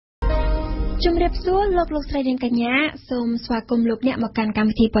ជំរាបសួរលោកស្រីនាងកញ្ញាសូមស្វាគមន៍លោកអ្នកមកកាន់កម្ម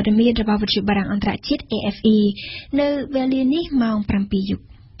វិធីព័ត៌មានរបស់វិទ្យុបារាំងអន្តរជាតិ RFI នៅវេលានេះម៉ោង 7 យប់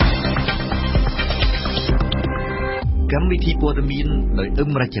កម្មវិធីព័ត៌មានដោយអឹម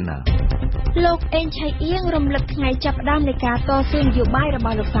រចនាលោកអេងឆៃអៀងរំលឹកថ្ងៃចាប់ផ្ដើមនៃការតស៊ូនយោបាយរប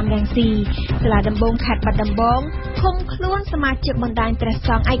ស់លោកសំរងស៊ីសាលាដំបងខេត្តបាត់ដំបងឃុំខ្លួនសមាជិកបណ្ដាញព្រះស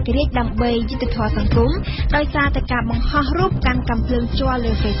ង្ឃឯករាជ្យដើម្បីយុត្តិធម៌សង្គមដោយសារតែការបង្ហោះរូបកាន់កាំភ្លើងជ័រ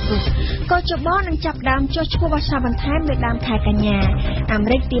លើ Facebook ក៏ចបនឹងចាប់ផ្ដើមចុះឈ្មោះវាសនាបន្ថែមនៅដើមខែកញ្ញាអាមេ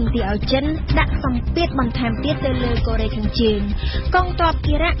រិកទាមទារឲ្យចិនដាក់សម្ពាធបន្ថែមទៀតទៅលើកូរ៉េខាងជើងកងទ័ព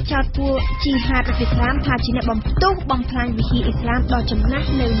អ៊ីរ៉ាក់ចោទពួកជីហាតអ៊ីស្លាមថាជាអ្នកបំផ្ទុះបំផ្លាញវិហារអ៊ីស្លាមដ៏ចំណាស់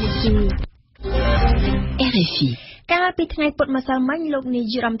នៅនីហ្គីRFI កាលពីថ្ងៃពុធម្សិលមិញលោកនា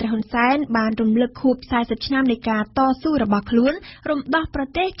យរដ្ឋមន្ត្រីហ៊ុនសែនបានរំលឹកខួប40ឆ្នាំនៃការតស៊ូរបស់ខ្លួនរំដោះប្រ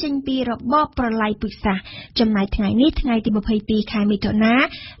ទេសចេញពីរបបប្រល័យពូជសាសន៍ចំណែកថ្ងៃនេះថ្ងៃទី22ខែមិថុនា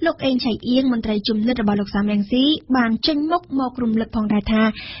លោកអេងឆៃអៀងមន្ត្រីជំនិតរបស់លោកសំរងស៊ីបានចេញមុខមករំលឹកផងដែរថា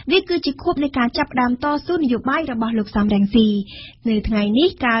វាគឺជាខួបនៃការចាប់ផ្ដើមតស៊ូនយោបាយរបស់លោកសំរងស៊ីនៅថ្ងៃនេះ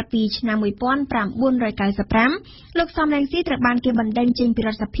កាលពីឆ្នាំ1995លោកសំរងស៊ីត្រូវបានគេបណ្តេញចេញពីរ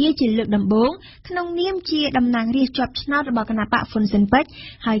ដ្ឋសភាជាលើកដំបូងក្នុងនាមជាតំណាងរាស្ត្រជាប់ឆ្នោតរបស់គណបកហ៊ុនស៊ិនប៉ិច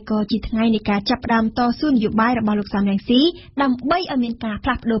ហើយក៏ជាថ្ងៃនៃការចាប់ផ្ដើមតស៊ូនយោបាយរបស់លោកសំរងស៊ីដើម្បីឲ្យមានការផ្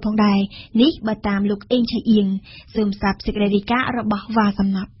លាស់ប្ដូរផងដែរនេះបើតាមលោកអេងឆៃអៀងសូមស្ដាប់សេចក្តីរាយការណ៍របស់វ៉ាសំ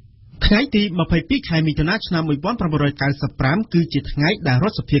ណប់ថ្ងៃទី22ខែមិថុនាឆ្នាំ1995គឺជាថ្ងៃដែលរ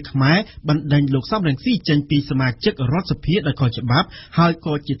ដ្ឋសភាខ្មែរបណ្ដេញលោកសំរងស៊ីចេញពីសមាជិករដ្ឋសភាដោយខុសច្បាប់ហើយ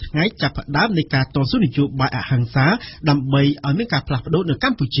ក៏ជាថ្ងៃចាប់ផ្ដើមនៃការតស៊ូនយោបាយអហិង្សាដើម្បីឲ្យមានការផ្លាស់ប្ដូរនៅក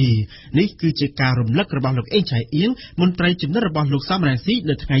ម្ពុជានេះគឺជាការរំលឹករបស់លោកអេងឆៃអៀងមន្ត្រីជំនិតរបស់លោកសំរងស៊ី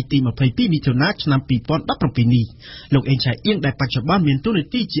នៅថ្ងៃទី22មិថុនាឆ្នាំ2017នេះលោកអេងឆៃអៀងដែលបច្ចុប្បន្នមានតួនា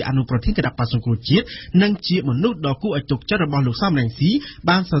ទីជាអនុប្រធានគណៈបក្សសង្គ្រោះជាតិនិងជាមនុស្សដ៏គួរឲ្យទុកចិត្តរបស់លោកសំរងស៊ី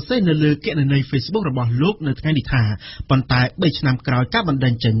បានសរសេរនៅលើគណនី Facebook របស់លោកនៅថ្ងៃនេះថាប៉ុន្តែ3ឆ្នាំក្រោយការបណ្ដេ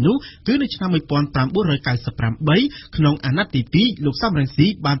ញចេញនោះគឺនៅឆ្នាំ1998ក្នុងអាណត្តិទី2លោកសំរងស៊ី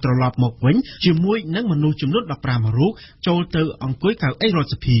បានត្រឡប់មកវិញជាមួយនឹងមនុស្សចំនួន15រូបចូលទៅអង្គុយកៅអីរដ្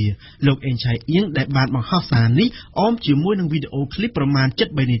ឋសភាលោកអេងឆៃអៀងដែលបានបង្ហោះសារនេះអមជាមួយនឹងវីដេអូឃ្លីបប្រមាណ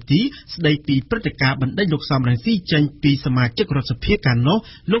7 នាទីស្ដីពីព្រឹត្តិការណ៍បណ្ដេញលោកសំរងស៊ីចេញពីសមាជិករដ្ឋសភាកាលនោះ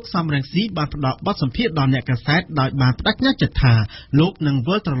លោកសំរងស៊ីបានផ្ដល់បទសម្ភាសន៍ដល់អ្នកកាសែតដោយបានបដិញ្ញាចិត្តថាលោកនឹង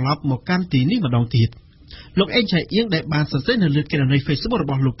វិលត្រឡប់មកកាន់ទីនេះម្ដងទៀតលោកអេងឆៃអៀងដែលបានសរសេរនៅលើគណនី Facebook រ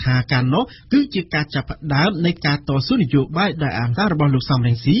បស់លោកថាការនោះគឺជាការចាប់ផ្ដើមនៃការតស៊ូនយោបាយដោយអង្គការរបស់លោកសំរ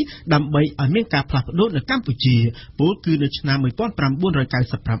ងស៊ីដើម្បីឲ្យមានការផ្លាស់ប្ដូរនៅកម្ពុជាពលគឺនៅឆ្នាំ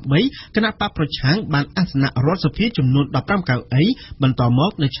1998គណៈបកប្រឆាំងបានអាសនៈរដ្ឋសភាចំនួន15កៅអីបន្តម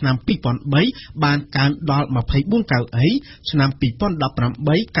កនៅឆ្នាំ2003បានកើនដល់24កៅអីឆ្នាំ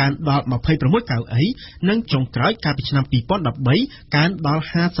2018កើនដល់26កៅអីនិងចុងក្រោយកាលពីឆ្នាំ2013កើនដល់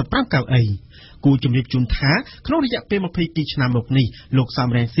55កៅអីគូជំរាបជូនថាក្នុងរយៈពេល22ឆ្នាំមកនេះលោកសំ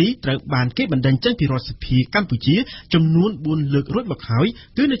រងស៊ីត្រូវបានគេបណ្ដេញចេញពីរដ្ឋសភាកម្ពុជាចំនួន4លើករួចមកហើយ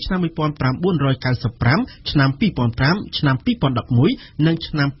គឺនៅឆ្នាំ1995ឆ្នាំ2005ឆ្នាំ2011និង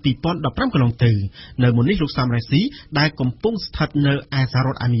ឆ្នាំ2015កន្លងទៅនៅមុននេះលោកសំរងស៊ីដែលកំពុងស្ថិតនៅឯសហរ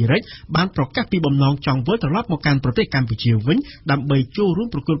ដ្ឋអាមេរិកបានប្រកាសពីបំណងចង់វិលត្រឡប់មកកាន់ប្រទេសកម្ពុជាវិញដើម្បីចូលរួម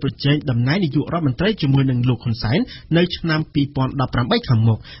ប្រគល់ប្រជែងតំណែងនាយករដ្ឋមន្ត្រីជាមួយនឹងលោកហ៊ុនសែននៅឆ្នាំ2018ខាង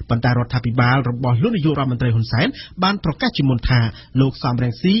មុខប៉ុន្តែរដ្ឋាភិបាលរបស់លោកនាយករដ្ឋមន្ត្រីហ៊ុនសែនបានប្រកាសជាមុនថាលោកសំរ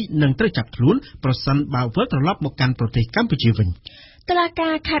ងស៊ីនឹងត្រូវចាប់ខ្លួនប្រសិនបើវិលត្រឡប់មកកាន់ប្រទេសកម្ពុជាវិញតុលាកា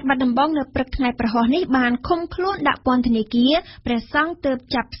រខេត្តបាត់ដំបងនៅព្រឹកថ្ងៃប្រហោះនេះបានឃុំខ្លួនដាក់ពន្ធនាគារព្រះសង្ឃទើប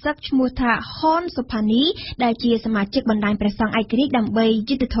ចាប់ផ្សឹកឈ្មោះថាហនសុផានីដែលជាសមាជិកបណ្ដាញព្រះសង្ឃឯករាជ្យដើម្បី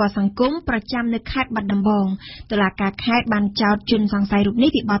យុត្តិធម៌សង្គមប្រចាំនៅខេត្តបាត់ដំបងតុលាការខេត្តបានចោទជនសង្ស័យរូបនេះ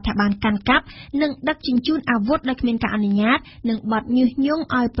ពីបទថាបានកាន់កាប់និងដឹកជញ្ជូនអាវុធដោយគ្មានការអនុញ្ញាតនិងបទញុះញង់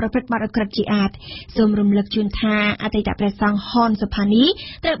ឲ្យប្រព្រឹត្តបទឧក្រិដ្ឋជាអាតសូមរំលឹកជូនថាអតីតព្រះសង្ឃហនសុផានី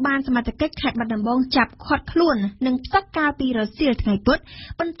ត្រូវបានសមត្ថកិច្ចខេត្តបាត់ដំបងចាប់ឃាត់ខ្លួននិងផ្សឹកកាលពីរសៀលថ្ងៃពុធ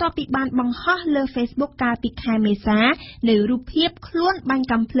បន្ទាប់ពីបានបង្ហោះលើ Facebook កាលពីខែមេសានៅរូបភាពខ្លួនបាញ់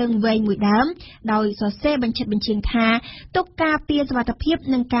កាំភ្លើងវែងមួយដើមដោយសរសេរបញ្ជាក់បញ្ជាថាទុកការពារសុវត្ថិភាព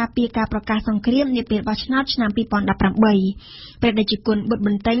និងការពារការប្រកាសសង្គ្រាមនាពេលបោះឆ្នោតឆ្នាំ2018ព្រះតេជគុណបុត្រប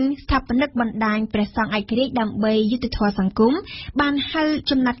ន្ទិញស្ថាបនិកបណ្ដាញព្រះសង្ឃឯករាជ្យដើម្បីយុត្តិធម៌សង្គមបានហៅ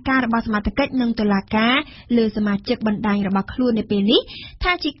ចំណាត់ការរបស់សមាជិកនិងតុលាការលើសមាជិកបណ្ដាញរបស់ខ្លួននៅពេលនេះ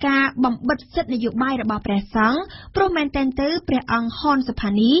ថាជាការបំបិទសិទ្ធិនយោបាយរបស់ព្រះសង្ឃព្រោះមែនទែនទៅព្រះអង្គហនសុផា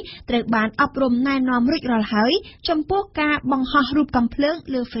នីត្រូវបានអប់រំណែនាំរួចរាល់ហើយចំពោះការបង្ហោះរូបកាំភ្លើង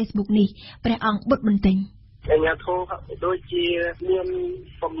លើ Facebook នេះព្រះអង្គបុត្របន្ទិញអាញាធិបតេយ្យដូចជាមាន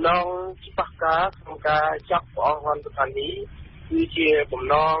បំណងច្បាស់ការក្នុងការចាប់ព្រះអង្គហនសុផានីគឺជាបំ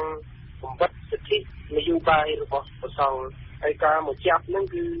ណងបំបិទសិទ្ធិនយោបាយរបស់ព្រះសង្ឃ ហើយការមកចាប់ហ្នឹង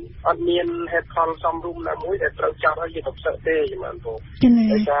គឺអត់មានហេតុផលសមរម្យណាមួយដែលត្រូវចាប់ឲ្យយើងទៅផ្សឹកទេជំរាបបង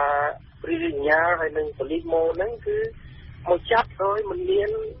ហើយការព្រីរិញ្ញាហើយនឹងប៉ូលីសម៉ូហ្នឹងគឺមកចាប់ដោយមិនមាន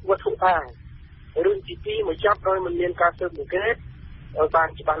វត្ថុតាងរឿងទី2មកចាប់ដោយមិនមានការស៊ើបអង្កេតឲ្យបាន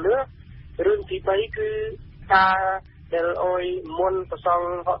ច្បាស់លាស់រឿងទី3គឺការដែលអយមុនប្រសង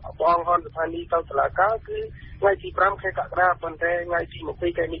ព្រះអង្គហ៊ុនសុផានីទៅតុលាការគឺថ្ងៃទី5ខែកក្កដាប៉ុន្តែថ្ងៃទី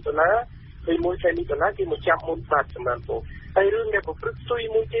20ខែមិថុនាពេល1ខែមិថុនាគេមកចាប់មុនបាត់សម្រាប់ពួកហើយរឿងដែលប្រព្រឹត្តផ្ទុយ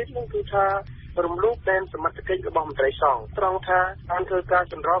មួយទៀតនោះគឺថារំលោភដែនសមត្ថកិច្ចរបស់មន្ត្រីសង្ឃត្រង់ថាបានធ្វើការ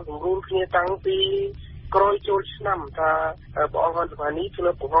ចម្រុះសម្រួលគ្នាតាំងពីក្រោយចូលឆ្នាំថាព្រះអង្គហ៊ុនសុផានីធ្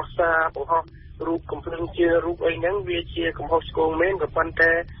លាប់បង្ហោះសារបង្ហោះរូបកំភ្លើងជារូបអីហ្នឹងវាជាកំហុសឆ្គងមែនក៏ប៉ុន្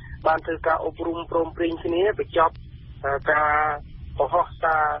តែបានធ្វើការអប់រំព្រមព្រៀងគ្នាបញ្ចប់ការបង្ហោះ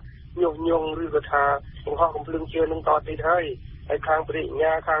សារញុះញង់ឬក៏ថាបង្ហោះកំភ្លើងជានឹងតទៀតហើយខាងព្រះវិញ្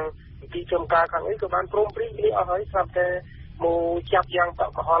ញាខាងទីចំការខាងអីក៏បានព្រមព្រៀងគ្នាអស់ហើយស្រាប់តែមកចាប់យ៉ាងត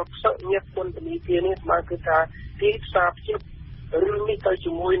កកហល់ផ្សឹកញាតពន្ធនាគារនេះស្មើគឺថាទីផ្សារភ្ជាប់រឿងនេះទៅ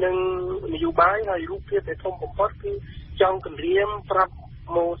ជាមួយនឹងនយោបាយហើយរូបភាពដែលធំបំផុតគឺចង់គម្រាមប្រាប់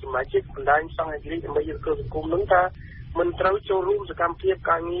មកសមាជិកបណ្ដាញសង្ឃអេក្រិចដើម្បីយកសង្គមនឹងថាមិនត្រូវចូលរួមសកម្មភាព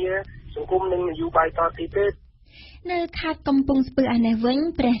ការងារសង្គមនិងនយោបាយតទៀតទេនៅខេត្តកំពង់ស្ពឺឯនេះវិញ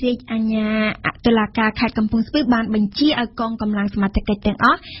ព្រះរាជអាជ្ញាតុលាការខេត្តកំពង់ស្ពឺបានបញ្ជាឲ្យកងកម្លាំងសមត្ថកិច្ចទាំងអ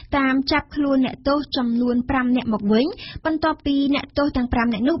ស់តាមចាប់ខ្លួនអ្នកទោសចំនួន5នាក់មកវិញបន្ទាប់ពីអ្នកទោសទាំង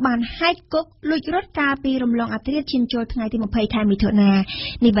5នាក់នោះបានហែកគុកលួចរត់កាលពីរំលងអធ្រាត្រឈានចូលថ្ងៃទី20ខែមិថុនា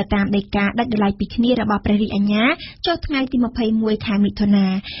នេះបើតាមដីកាដាច់ដោយឡែកពីគ្នារបស់ព្រះរាជអាជ្ញាចុះថ្ងៃទី21ខែមិថុនា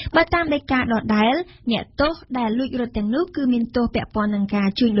បើតាមដីកាដដែលអ្នកទោសដែលលួចរត់ទាំងនោះគឺមានទោសពាក់ព័ន្ធនឹងការ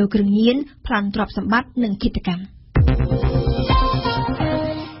ជួញដូរគ្រឿងញៀនប្លន់ទ្រព្យសម្បត្តិនិងឃាតកម្ម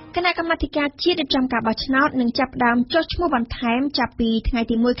គណៈកម្មាធិការជាតិរៀបចំការបោះឆ្នោតនឹងចាប់ផ្ដើមចុះឈ្មោះបន្ថែមចាប់ពីថ្ងៃ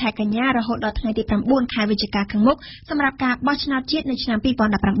ទី1ខែកញ្ញារហូតដល់ថ្ងៃទី9ខែវិច្ឆិកាខាងមុខសម្រាប់ការបោះឆ្នោតជាតិនៅឆ្នាំ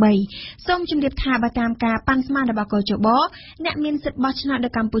2018សូមជម្រាបថាបើតាមការប៉ាន់ស្មានរបស់កជបអ្នកមានសិទ្ធិបោះឆ្នោតនៅ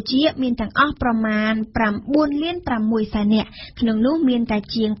កម្ពុជាមានទាំងអស់ប្រមាណ9លាន6សែននាក់ក្នុងនោះមានតែ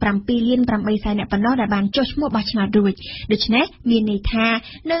ជាង7លាន8សែននាក់ប៉ុណ្ណោះដែលបានចុះឈ្មោះបោះឆ្នោតរួចដូច្នេះមានន័យថា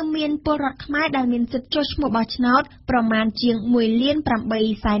នៅមានពលរដ្ឋខ្មែរដែលមានសិទ្ធិចុះឈ្មោះបោះឆ្នោតប្រមាណជាង1លាន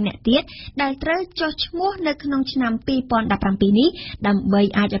8សែនអ្នកទៀតដែលត្រូវចុះឈ្មោះនៅក្នុងឆ្នាំ2017នេះដើម្បី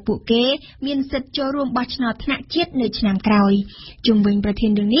អាចឲ្យពួកគេមានសិទ្ធិចូលរួមបោះឆ្នោតថ្នាក់ជាតិនៅឆ្នាំក្រោយជុំវិញប្រធា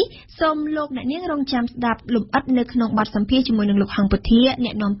នរឿងនេះសូមលោកអ្នកនាងរងចាំស្ដាប់លំអិតនៅក្នុងបទសម្ភាសន៍ជាមួយនឹងលោកហងពុធាអ្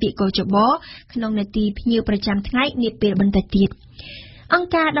នកនាំពាក្យកោជបក្នុងនាទីភ្ញៀវប្រចាំថ្ងៃនាពេលបន្តិចទៀតអង្គ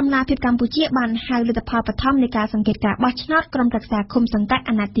ការដំណាភិបកម្ពុជាបានហៅលទ្ធផលបឋមនៃការសង្កេតការបោះឆ្នោតក្រុមប្រឹក្សាឃុំសង្កាត់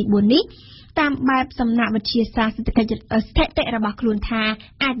អាណត្តិទី4នេះតាមបែបសំណាក់វិទ្យាសាស្ត្រសេដ្ឋកិច្ចស្ថិតិរបស់ខ្លួនថា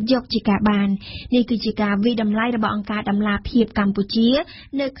អាចយកជាការបាននេះគឺជាការវិតម្លៃរបស់អង្គការដំណាភិបកម្ពុជា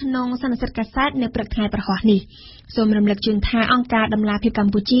នៅក្នុងសន្និសីទកាសែតនៅព្រឹកថ្ងៃប្រហោះនេះសូមរំលឹកជូនថាអង្គការដំណាភិបក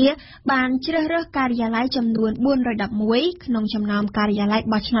ម្ពុជាបានជ្រើសរើសការិយាល័យចំនួន411ក្នុងចំណោមការិយាល័យ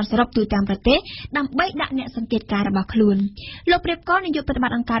បោះឆ្នោតសរុបទូទាំងប្រទេសដើម្បីដាក់អ្នកសង្កេតការណ៍របស់ខ្លួនលោកព្រៀបកននាយកប្រតិប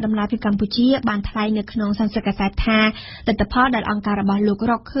ត្តិអង្គការដំណាភិបកម្ពុជាបានថ្លែងនៅក្នុងសន្និសីទកាសែតថាលទ្ធផលដែលអង្គការរបស់លោក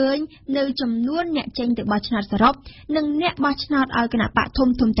រកឃើញនៅចំនួនអ្នកចេញទៅបោះឆ្នោតសរុបនិងអ្នកបោះឆ្នោតឲ្យគណៈបកធំ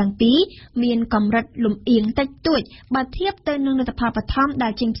ទាំងពីរមានកម្រិតលំអៀងតិចតួចបើធៀបទៅនឹងលទ្ធផលបឋមដែ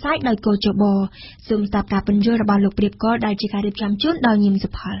លចេញផ្សាយដោយកោជបសូមស្ដាប់ការពន្យល់របស់លោកព្រៀបកលដែលជាការរៀបចំជូនដោយញឹមសុ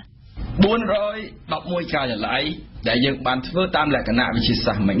ផល411ការិយាល័យដែលយើងបានធ្វើតាមលក្ខណៈវិទ្យា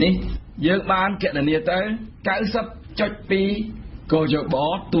សាស្ត្រមិញនេះយើងបានគណនាទៅ 90.2 កោជប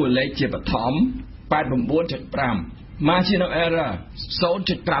តួលេខជាបឋម 89.5 margin of error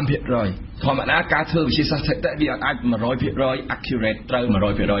 0.5% ធម្មតាការធ្វើវិទ្យាសាស្ត្រស្ថិតិវាអាច 100% accurate ត្រូវ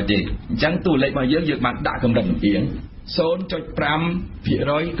 100% ទេអញ្ចឹងតួលេខរបស់យើងបានដាក់កម្រិតលំអៀង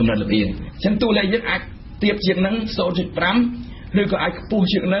 0.5% កម្រិតលំអៀងអញ្ចឹងតួលេខយើងអាចទៀបជាងនឹង 0.5 ឬក៏អាចខ្ពស់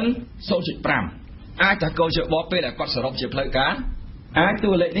ជាងនឹង 0.5 អាចតែកោជបពេលដែលគាត់សរុបជាផ្លូវការអាច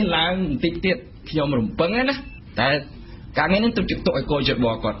តួលេខនេះឡើងបន្តិចទៀតខ្ញុំរំពឹងណាតែការងារនេះទុកចិត្តទុកឲ្យកោជប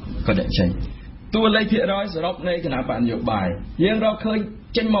គាត់ដាក់ចេញតួលេខភាគរយសរុបនៃគណៈបកនយោបាយយើងរកឃើញ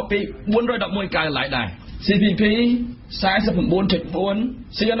ចេញមកពី411ការិយាល័យដែរ CPP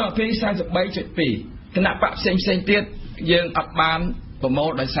 49.4 CNP 43.2 គណៈបកផ្សេងទៀតយើងអត់បានប្រមូ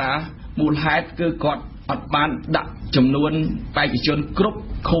លដោយសារមូលហេតុគឺគាត់អត់បានដាក់ចំនួនបេក្ខជនគ្រប់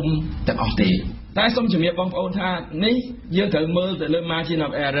ឃុំទាំងអស់ទេតែសូមជំរាបបងប្អូនថានេះយើងត្រូវមើលទៅលើ margin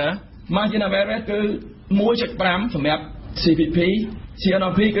of error គឺ 1.5 សម្រាប់ CPP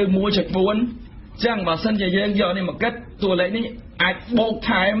CNP គឺ 1.4 ចឹងបើសិនជាយើងយកនេះមកគិតតួលេខនេះអាចបូក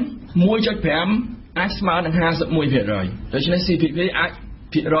ថែម 1.5 អាចស្មើនឹង 51% ដូច្នេះ CPP អាច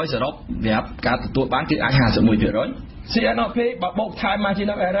ភាគរយសរុបសម្រាប់ការទទួលបានគឺអាច 51% CNP បើបូកថែម margin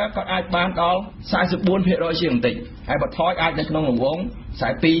of error ក៏អាចបានដល់ 44% ជាងបន្តិចហើយបន្ថយអាចនៅក្នុងរង្វង់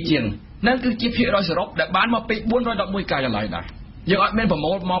42ជាងนั่นគឺជាភាគរយសរុបដែលបានមកពី411កាយកន្លែងដែរយើងអត់មានប្រ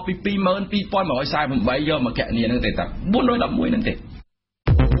មូលមកពី22,148យកមកកណនីហ្នឹងទេតា411ហ្នឹងទេ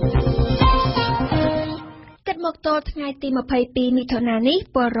មកទល់ថ្ងៃទី22មិថុនានេះ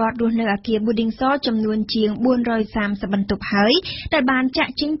ពលរដ្ឋរស់នៅអគារ Building សចំនួនជាង430បន្ទប់ហើយដែលបានចា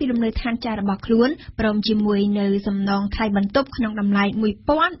ក់ចេញពីលំនៅឋានចាស់របស់ខ្លួនព្រមជាមួយនៅសំណងថ្លៃបន្ទប់ក្នុងតម្លៃ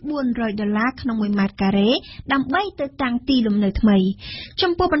$1,400ក្នុង1ម៉ែត្រការ៉េដើម្បីទៅតាំងទីលំនៅថ្មី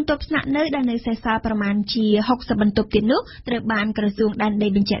ចំពោះបន្ទប់ស្នាក់នៅដែលនៅសេសសល់ប្រមាណជា60បន្ទប់ទៀតនោះត្រូវបានក្រសួងដែនដី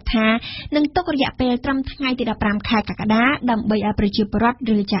បញ្ជាក់ថានឹងទុករយៈពេលត្រឹមថ្ងៃទី15ខែកក្កដាដើម្បីឲ្យប្រជាពលរដ្ឋ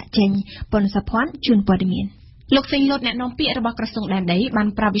រើចាក់ចេញប៉ុនសុភ័ណ្ឌជួនព័ត៌មានលោកសេងលូតអ្នកនាំពាក្យរបស់ក្រសួងដែនដីបាន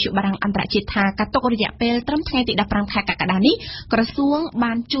ប្រាប់វិទ្យុបារាំងអន្តរជាតិថាការទុករយៈពេលត្រឹមថ្ងៃទី15ខែកក្កដានេះក្រសួង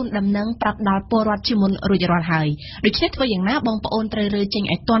បានជូនដំណឹងប្រាប់ដល់ពលរដ្ឋជាមុនរួចរាល់ហើយដូច្នេះធ្វើយ៉ាងណាបងប្អូនត្រូវរើចេញ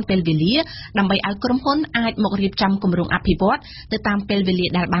ឲ្យទាន់ពេលវេលាដើម្បីឲ្យក្រុមហ៊ុនអាចមករៀបចំគម្រោងអភិវឌ្ឍទៅតាមពេលវេលា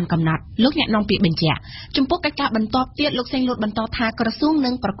ដែលបានកំណត់លោកអ្នកនាំពាក្យបញ្ជាក់ចំពោះកិច្ចការបន្តទៀតលោកសេងលូតបន្តថាក្រសួងនឹ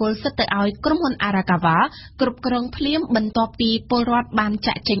ងប្រគល់សិទ្ធិទៅឲ្យក្រុមហ៊ុន Arakawa គ្រប់គ្រងភ្លាមបន្ទាប់ពីពលរដ្ឋបាន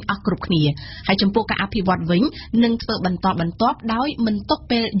ចាក់ចេញអស់គ្រប់គ្នាហើយចំពោះការអភិវឌ្ឍវិញនឹងធ្វើបន្តដោយមិនຕົក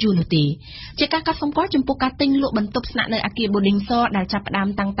ពេលយូរនោះទេជាការកាត់សម្គាល់ចំពោះការទិញលក់បន្ទប់ស្នាក់នៅអគារ Building សដែលចាប់ផ្ដើម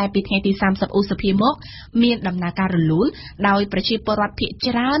តាំងតែពីថ្ងៃទី30ឧសភាមកមានដំណើរការរលូនដោយប្រជាពលរដ្ឋភាគ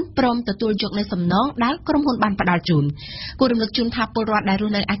ច្រើនព្រមទទួលយកនៅសំណងដែលក្រុមហ៊ុនបានផ្ដល់ជូនគូរំលឹកជូនថាពលរដ្ឋដែលរ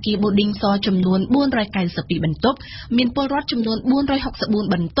ស់នៅអគារ Building សចំនួន492បន្ទប់មានពលរដ្ឋចំនួន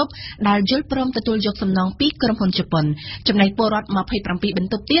464បន្ទប់ដែលយល់ព្រមទទួលយកសំណងពីក្រុមហ៊ុនជប៉ុនចំណែកពលរដ្ឋ27ប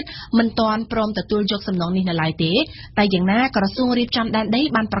ន្ទប់ទៀតមិនទាន់ព្រមទទួលយកសំណងនេះនៅឡើយទេតែយ៉ាងណាក្រសួងរៀបចំដែនដី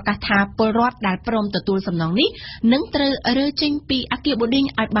បានប្រកាសថាពលរដ្ឋដែលព្រមទទួលសំណងនេះនឹងត្រូវរើចេញពីអគារ Building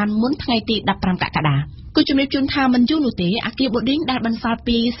ឲ្យបានមុនថ្ងៃទី15កក្កដាគូជំរាបជូនថាមិនយូរនោះទេអគារ Building ដែលបន្សល់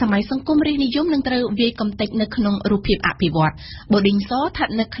ពីសម័យសង្គមរាស្ត្រនិយមនឹងត្រូវវាយកំទេចនៅក្នុងរូបភាពអភិវឌ្ឍ Building សស្ថិត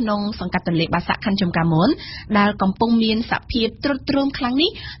នៅក្នុងសង្កាត់ទន្លេបាសាក់ខណ្ឌចំការមនដែលកំពុងមានសភាពទ្រុឌទ្រោមខ្លាំងនេះ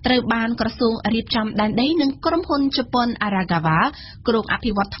ត្រូវបានក្រសួងរៀបចំដែនដីនិងក្រុមហ៊ុនជប៉ុន Arakawa គ្រោងអ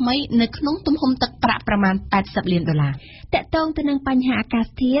ភិវឌ្ឍថ្មីនៅក្នុងទំហំទឹកប្រាក់ប្រមាណ$80 លានតកតងទៅនឹងបញ្ហាអាកាស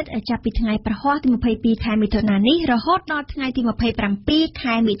ធាតុចាប់ពីថ្ងៃប្រហ័សទី22ខែមិថុនានេះរហូតដល់ថ្ងៃទី27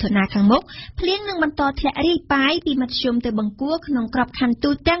ខែមិថុនាខាងមុខភ្លៀងនឹងបន្តធ្លាក់រីកប៉ាយពីមធ្យមទៅបង្គួរក្នុងក្របខ័ណ្ឌទូ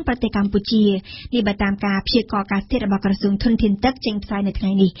ទាំងប្រទេសកម្ពុជានេះបើតាមការព្យាករណ៍អាកាសធាតុរបស់ក្រសួងធនធានទឹកចេញផ្សាយនៅថ្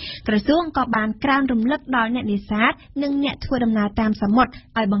ងៃនេះក្រសួងក៏បានក្រើនរំលឹកដល់អ្នកនេសាទនិងអ្នកធ្វើដំណើរតាមសមុទ្រ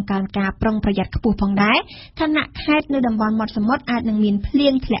ឲ្យបង្កើនការប្រុងប្រយ័ត្នខ្ពស់ផងដែរខណៈខេត្តនៅតំបន់មាត់សមុទ្រអាចនឹងមានភ្លៀ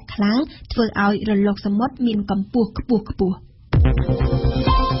ងធ្លាក់ខ្លាំងធ្វើឲ្យរលកសមុទ្រមានកម្ពស់ខ្ពស់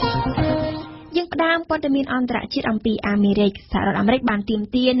យើងផ្ដើមព័ត៌មានអន្តរជាតិអំពីអាមេរិកសហរដ្ឋអាមេរិកបានទាម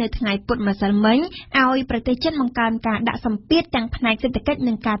ទារនៅថ្ងៃពុធម្សិលមិញឲ្យប្រទេសចិនបង្កើនការដាក់សម្ពាធទាំងផ្នែកសេដ្ឋកិច្ច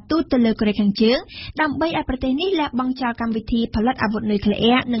និងការទូតទៅលើកូរ៉េខាងជើងដើម្បីឲ្យប្រទេសនេះលះបង់ចោលកម្មវិធីផលិតអាវុធនុយក្លេ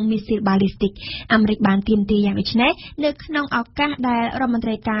អ៊ែរនិងមីស៊ីលបាឡីស្ទិកអាមេរិកបានទាមទារយ៉ាងដូចនេះនៅក្នុងឱកាសដែលរដ្ឋមន្ត្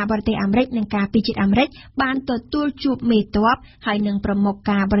រីការបរទេសអាមេរិកនិងការពីជាតិអាមេរិកបានទទួលជួបមេទ័ពហើយនឹងប្រមុខ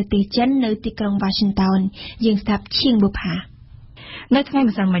ការបរទេសចិននៅទីក្រុង Washington យើងស្ដាប់ឈៀងបុផានៅថ្ងៃ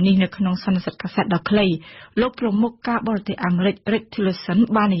ម្សិលមិញនេះនៅក្នុងសន្និសីទកាសែតដ៏ខ្លីលោកប្រមុខការបរទេសអាមេរិក Rex Tillerson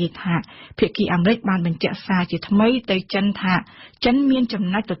បាននិយាយថាភាគីអាមេរិកបានបញ្ជាក់សារជាថ្មីទៅចិនថាចិនមានចំ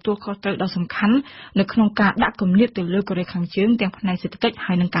ណែកទទួលខុសត្រូវដ៏សំខាន់នៅក្នុងការដាក់គំនាបទៅលើកូរ៉េខាងជើងទាំងផ្នែកសេដ្ឋកិច្ច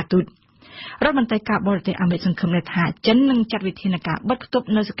ហើយនិងការទូតរដ្ឋមន្ត្រីការបរទេសអាមេរិកសង្ឃឹមថាចិននឹងចាត់វិធានការបិទគប់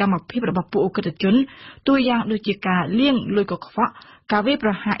នៅសកម្មភាពរបស់ពួកអ ுக ្រិតជនទូយ៉ាងដូចជាការលាងលុយកខ្វក់ការវាយប្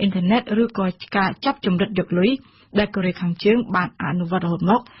រហារអ៊ីនធឺណិតឬក៏ការចាប់ចម្រិតយកលុយដែលកូរ៉េខាងជើងបានអនុវត្តរហូត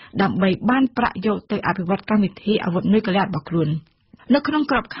មកដើម្បីបានប្រាក់យកទៅអភិវឌ្ឍកម្មវិធីអាវុធនុយក្លេអ៊ែររបស់ខ្លួននៅក្នុង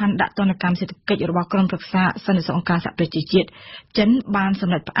ក្របខ័ណ្ឌដាក់ទណ្ឌកម្មសេដ្ឋកិច្ចរបស់ក្រុមប្រឹក្សាសន្តិសុខអង្គការសហប្រជាជាតិចិនបានស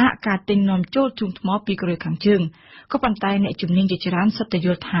ម្រេចផ្អាកការទិញនាំចូលជូនថ្មពីកូរ៉េខាងជើងក៏ប៉ុន្តែអ្នកជំនាញជាច្រើនសុទ្ធតែយ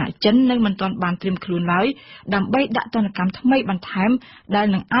ល់ថាចិននៅមិនទាន់បានត្រៀមខ្លួនឡើយដើម្បីដាក់ទណ្ឌកម្មថ្មីបន្ថែមដែល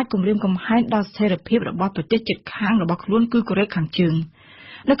នឹងអាចគំរាមកំហែងដល់ស្ថិរភាពរបស់ប្រទេសជិតខាងរបស់ខ្លួនគឺកូរ៉េខាងជើង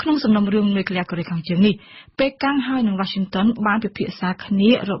នៅក្នុងសំណុំរឿងនុយក្លេអ៊ែរកូរ៉េខាងជើងនេះប៉េកាំងហើយនិង Washington បានពិភាក្សាគ្នា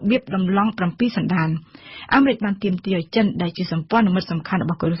របៀបដំឡង7សន្តានអាមេរិកបានទាមទារឲ្យចិនដែលជាសម្ព័ន្ធមិត្តសំខាន់រ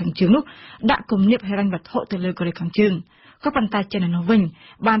បស់កូរ៉េខាងជើងនោះដាក់គំនាបហិរញ្ញវត្ថុទៅលើកូរ៉េខាងជើងក៏ប៉ុន្តែចិននៅវិញ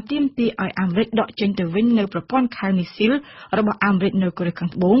បានទាមទារឲ្យអាមេរិកដកចេញទៅវិញនៅប្រព័ន្ធខែលមីស៊ីលរបស់អាមេរិកនៅកូរ៉េខាង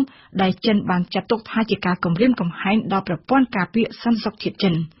ត្បូងដែលចិនបានចាត់ទុកថាជាការគំរាមកំហែងដល់ប្រព័ន្ធការពារសន្តិសុខជាតិចិ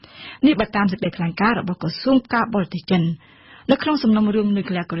ននេះបើតាមសេចក្តីថ្លែងការណ៍របស់ក្រសួងការបរទេសចិន នៅក្នុងសំណុំរឿងនៅ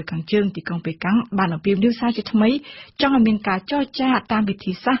កីឡាកូរ៉េខាងជើងទីក្រុងប៉េកាំងបានអំពាវនាវសារជាថ្មីចង់ឲ្យមានការចរចាតាមវិ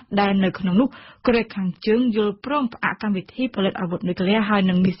ធីសាស្ត្រដែលនៅក្នុងនោះកូរ៉េខាងជើងយល់ព្រមផ្អាកកម្មវិធីផលិតអាវុធនុយក្លេអ៊ែរហើយ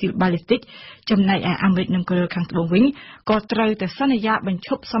និងមីស៊ីលបាល់លីស្ទិកចំណែកឯអាមេរិកនិងកូរ៉េខាងត្បូងវិញក៏ត្រូវតែសន្យាបញ្ឈ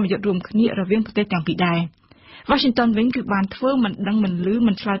ប់សម្ពយុទ្ធរួមគ្នារវាងប្រទេសទាំងពីរដែរWashington វិញគឺបានធ្វើមិនដឹងមិនលឺ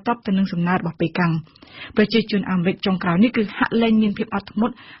មិនឆ្លើយតបទៅនឹងសំណើរបស់ប៉េកាំងប្រជាជនអាមេរិកចុងក្រោយនេះគឺហាក់លែងមានភាពអត់ធ្ម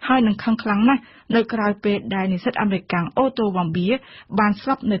ត់ហើយនឹងខឹងខ្លាំងណាស់នៅក្រៅពេលដែលនិស្សិតអាមេរិកអូតូវ៉ាំបៀបានស្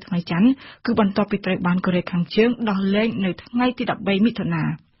លាប់នៅថ្ងៃច័ន្ទគឺបន្ទាប់ពីត្រូវបានកូរ៉េខាងជើងដោះលែងនៅថ្ងៃទី13មិថុនា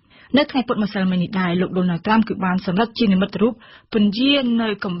នៅថ្ងៃពុធម្សិលមិញនេះដែរលោក Donald Trump គឺបានសម្រេចជានិមិត្តរូបពន្យានៅ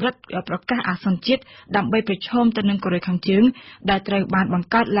កម្រិតប្រកាសអាសន្នជាតិដើម្បីប្រឈមទៅនឹងកូរ៉េខាងជើងដែលត្រូវបានបង្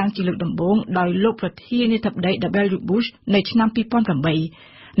កើតឡើងជាលើកដំបូងដោយលោកប្រធានាធិបតី W. Bush នៅឆ្នាំ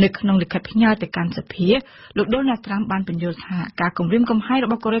2008នៅក្នុងលិខិតផ្ញើទៅកាន់សភាលោក Donald Trump បានពន្យល់ថាការគំរាមកំហែងរ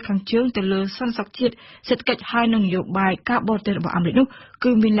បស់កូរ៉េខាងជើងទៅលើសន្តិសុខជាតិសេដ្ឋកិច្ចហើយនិងនយោបាយការបរទេសរបស់អាមេរិកនោះ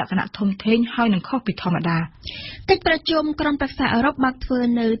គឺមានលក្ខណៈធំធេងហើយនិងខុសពីធម្មតាកិច្ចប្រជុំក្រុមប្រឹក្សាអឺរ៉ុបបានធ្វើ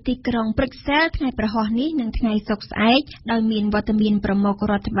នៅទីក្រុងព្រុចសែលថ្ងៃប្រហោះនេះនិងថ្ងៃសុក្រស្អែកដោយមានវត្តមានប្រមុខ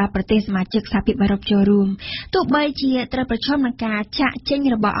រដ្ឋបាលប្រទេសសមាជិកសហភាពអឺរ៉ុបចូលរួមទោះបីជាត្រូវប្រឈមនឹងការចាក់ចេញ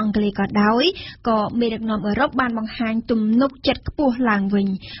របស់អង់គ្លេសក៏ដោយក៏មេដឹកនាំអឺរ៉ុបបានបង្ហាញទំនុកចិត្តខ្ពស់ឡើងវិញ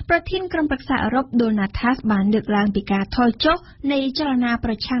ប្រធានក្រុមប្រឹក្សាអឺរ៉ុប Donald Tusk បានលើកឡើងពីការថយចុះនៃចលនាប្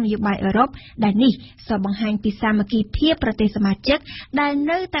រឆាំងនយោបាយអឺរ៉ុបដែលនេះសបង្ហាញពីសាមគ្គីភាពប្រទេសសមាជិកដែល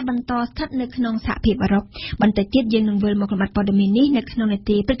នៅតែបន្តស្ថិតនៅក្នុងសហភាពអឺរ៉ុបបន្តិចទៀតយើងនឹងវិលមកលំដាប់ព័ត៌មាននេះនៅក្នុងនេ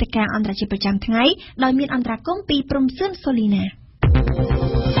តិព្រឹត្តិការណ៍អន្តរជាតិប្រចាំថ្ងៃដោយមានអន្តរាគមន៍ពីព្រំសឿនសូលីណា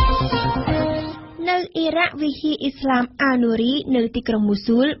នៅអ៊ីរ៉ាក់វិហារអ៊ីស្លាមអានូរីនៅទីក្រុងមូ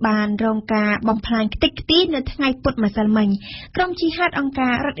ស៊ូលបានរងការបំផ្លាញខ្ទេចខ្ទីនៅថ្ងៃពុធម្សិលមិញក្រុមជីហាតអង្គកា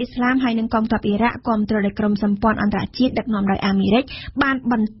ររដ្ឋអ៊ីស្លាមហើយនិងកងទ័ពអ៊ីរ៉ាក់គាំទ្រដោយក្រុមសម្ព័ន្ធអន្តរជាតិដឹកនាំដោយអាមេរិកបាន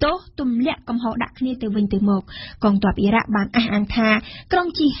បន្តទម្លាក់កំហុសដាក់គ្នាទៅវិញទៅមកកងទ័ពអ៊ីរ៉ាក់បានអះអាងថាក្រុម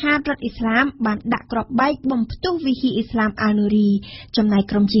ជីហាតរដ្ឋអ៊ីស្លាមបានដាក់គ្រាប់បែកបំផ្ទុះវិហារអ៊ីស្លាមអានូរីចំណែក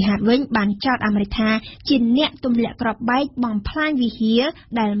ក្រុមជីហាតវិញបានចោទអាមេរិកថាជាអ្នកទម្លាក់គ្រាប់បែកបំផ្លាញវិហារ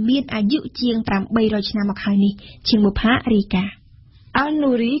ដែលមានអាយុជាង300ឆ្នាំមកហើយនេះជាងមុផារីកាអាល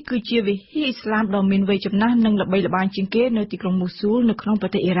នូរីគឺជាវិហារអ៊ីស្លាមដ៏មានវ័យចំណាស់និងល្បីល្បាញជាងគេនៅទីក្រុងមូស៊ូលនៅក្នុងប្រ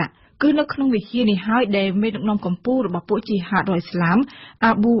ទេសអ៊ីរ៉ាក់គឺនៅក្នុងវិហារនេះហើយដែលមេដឹកនាំកម្ពុជារបស់ពួកជីហាតរដ្ឋអ៊ីស្លាម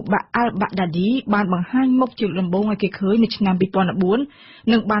អាប៊ូបាអាល់បាដាឌីបានបង្ហាញមុខជាដំបូងឲ្យគេឃើញនៅឆ្នាំ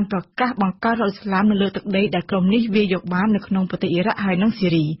2014និងបានប្រកាសបង្កើតរដ្ឋអ៊ីស្លាមនៅលើទឹកដីដែលក្រុមនេះវាយកបាននៅក្នុងប្រទេសអ៊ីរ៉ាក់ហើយនិងស៊ី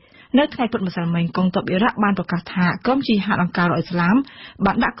រីនៅថ្ងៃពុធម្សិលមិញកងទ័ពអ៊ីរ៉ាក់បានប្រកាសថាក្រុមជីហាតអង្គការរដ្ឋអ៊ីស្លាម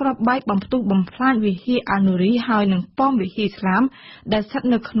បានដាក់គ្រាប់បែកបំផ្ទុះបំផ្លាញវិហារអានូរីហើយនិងប៉មវិហារអ៊ីស្លាមដែលស្ថិត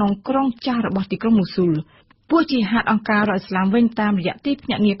នៅក្នុងក្រុងចាស់របស់ទីក្រុងមូស៊ូលពួកជីហាតអង្គការរដ្ឋអ៊ីស្លាមវិញតាមរយៈទីភ្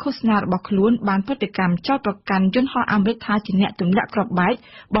នាក់ងារឃោសនារបស់ខ្លួនបានប្រតិកម្មចោទប្រកាន់យន្តហោះអាមេរិកថាជាអ្នកទម្លាក់គ្រាប់បែក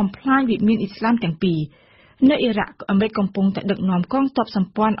បំផ្លាញវិមានអ៊ីស្លាមទាំងពីរនៅអ៊ីរ៉ាក់អាមេរិកកំពុងតែដឹកនាំកងទ័ពស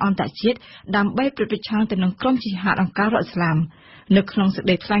ម្ព័ន្ធអន្តរជាតិដើម្បីប្រតិកម្មទៅនឹងក្រុមជីហាតអង្គការរដ្ឋអ៊ីស្លាមនៅក្នុងសេចក្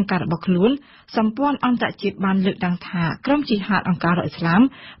តីថ្លែងការណ៍របស់ខ្លួនសម្ព័ន្ធអន្តរជាតិបានលើកឡើងថាក្រុមជីហាតអង្គការរដ្ឋអ៊ីស្លាម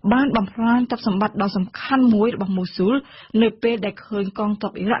បានបំផ្លាញទ្រព្យសម្បត្តិដ៏សំខាន់មួយរបស់មូស៊ូលនៅពេលដែលឃើញកងទ័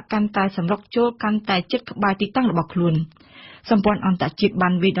ពអ៊ីរ៉ាក់កាន់តែសម្រុកចូលកាន់តែជិតក្បែរទីតាំងរបស់ខ្លួនសម្ព័ន្ធអន្តរជាតិបា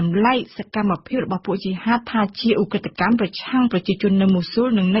នវិតម្លៃសកម្មភាពរបស់ពួកជីហាតថាជាឧក្រិដ្ឋកម្មប្រឆាំងប្រជាជននៅមូស៊ូល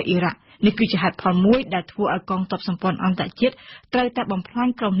និងនៅអ៊ីរ៉ាក់នេះគឺជាហេតុផលមួយដែលធ្វើឲ្យកងទ័ពសម្ព័ន្ធអន្តរជាតិត្រូវតែបំផ្លាញ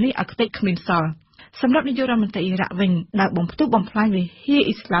ក្រុមនេះឲ្យខ្ទេចគ្មានសល់សម្រាប់នាយករដ្ឋមន្ត្រីអ៊ីរ៉ាក់វិញដែលបំផ្ទុះបំផ្លាញវិហារ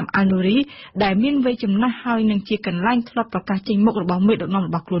អ៊ីស្លាមអានូរីដែលមានវ័យចំណាស់ហើយនឹងជាកន្លែងធ្លាប់ប្រកាសចេញមុខរបស់មេដឹកនាំរ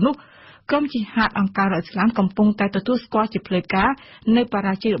បស់ខ្លួននោះក្រុមជីហាតអង្គការរដ្ឋអ៊ីស្លាមកំពុងតែទទួលស្គាល់ជាផ្លូវការនៅប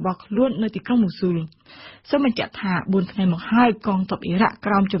រាជ័យរបស់ខ្លួននៅទីក្រុងមូស៊ូលសូមបញ្ជាក់ថា4ថ្ងៃមកហើយកងទ័ពអ៊ីរ៉ាក់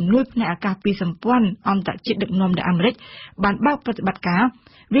ក្រោមជំនួយផ្នែកអាកាសពីសម្ព័ន្ធអន្តរជាតិដឹកនាំដោយអាមេរិកបានបើកប្រតិបត្តិការ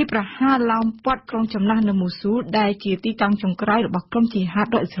វាប្រហារឡោមព័ទ្ធក្រុងចំណាស់នៅមូស៊ូលដែលជាទីតាំងចុងក្រោយរបស់ក្រុមជីហាតរ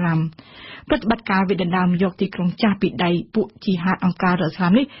ដ្ឋអ៊ីស្លាមប្រតិបត្តិការវាដណ្ដើមយកទីក្រុងចាស់ពីដៃពួកជីហាតអង្គការរដ្ឋអ៊ីស្លា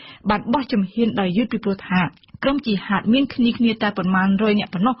មនេះបានបោះជំហានដោយយឺតពីព្រោះថាក្រុមជីហាតមានគ្នាតែប្រមាណ100នា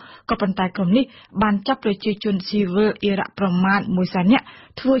ក់ប៉ុណ្ណោះក៏ប៉ុន្តែក្រុមនេះបានចាប់ប្រជាជនស៊ីវិលអ៊ីរ៉ាក់ប្រមាណ100,000នាក់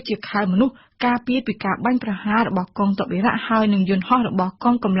ធ្វើជាខែលមនុស្សការពារពីការបាញ់ប្រហាររបស់កងទ័ពអ៊ីរ៉ាក់ហើយនឹងយន្តហោះរបស់ក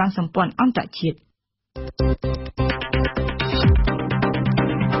ងកម្លាំងសម្ព័ន្ធអន្តរជាតិ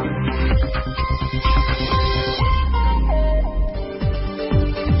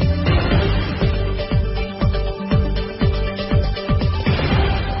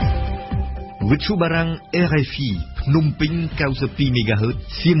វិទ្យុបារាំង RFI ភ្នំពេញ92 MHz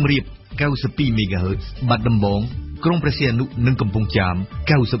សៀមរាប92 MHz បាត់ដំបងក្រុងព្រះសីហនុនិងកំពង់ចាម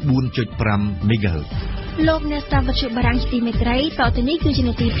 94.5 MHz លោកអ្នកស្ដាប់វិទ្យុបារាំងទីមេត្រីតទៅនេះគឺជា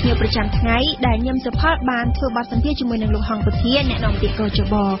នាទីភ្ញាក់ប្រចាំថ្ងៃដែលញឹមសុផលបានធ្វើបទសម្ភាសន៍ជាមួយនឹងលោកហងពុធាអ្នកនាំពាក្យកោជ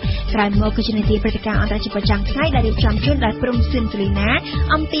បក្រោយមកគឺជានាទីព្រឹត្តិការណ៍អន្តរជាតិប្រចាំថ្ងៃដែលរៀបចំជូនដោយព្រំសឿនសេរីណា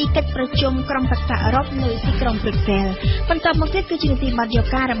អំពីកិច្ចប្រជុំក្រុមប្រឹក្សាអឺរ៉ុបនៅទីក្រុងប្រឹកសែលបន្តមកទៀតគឺជានាទីបទយក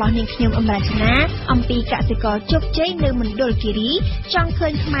ការរបស់នាងខ្ញុំអមរាជនាអំពីកសិករជោគជ័យនៅមណ្ឌលគិរីចង់ឃើ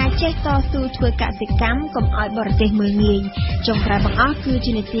ញខ្មែរចេះតស៊ូធ្វើកសិកម្មកុំឲ្យបរទេសមើលងាយចុងក្រោយបង្អស់គឺ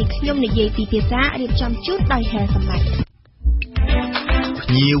ជានាទីខ្ញុំនិយាយពីភាសារៀបចំជូនដោយហែសម្បត្តិភ្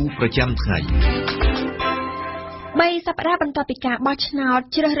ញៀវប្រចាំថ្ងៃ3សប្តាហ៍បន្ទាប់ពីការបោះឆ្នោត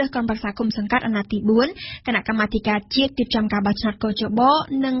ជ្រើសរើសក្រុមប្រឹក្សាគុំសង្កាត់អាណត្តិទី4គណៈកម្មាធិការជាតិរៀបចំការបោះឆ្នោតកោជប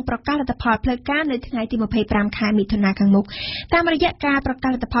នឹងប្រកាសលទ្ធផលផ្លូវការនៅថ្ងៃទី25ខែមិថុនាខាងមុខតាមរយៈការប្រកា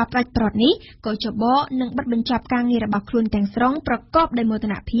សលទ្ធផលផ្ដាច់ព្រាត់នេះកោជបនឹងបិទបញ្ចប់ការងាររបស់ខ្លួនទាំងស្រុងប្រកបដោយមោទ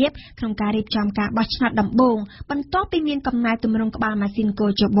នភាពក្នុងការរៀបចំការបោះឆ្នោតដំបូងបន្ទាប់ពីមានកំណែទម្រង់ក្បាលម៉ាស៊ីនកោ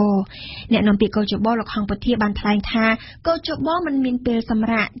ជបអ្នកនាំពាក្យកោជបលោកហងពុធាបានថ្លែងថាកោជបមិនមានពេលសម្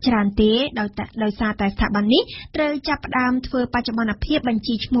រាកច្រើនទេដោយសារតែស្ថាប័ននេះត្រូវចាប់ផ្ដើមធ្វើបច្ចុប្បន្នភាពបញ្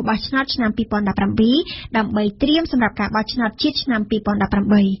ជីឈ្មោះបោះឆ្នោតឆ្នាំ2017ដើម្បីត្រៀមសម្រាប់ការបោះឆ្នោតជាតិឆ្នាំ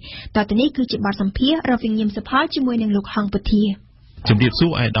2018តទៅនេះគឺជាបទសម្ភាសន៍រវាងញឹមសុផលជាមួយនឹងលោកហងពុធាជំរាបសួ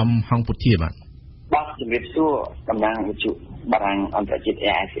រអាយដាមហងពុធាបាទជំរាបសួរតំណាងវិទ្យុបារាំងអន្តរជាតិ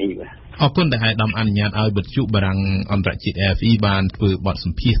RFI បាទអរគុណដែលអាយដាមអនុញ្ញាតឲ្យវិទ្យុបារាំងអន្តរជាតិ RFI បានធ្វើបទស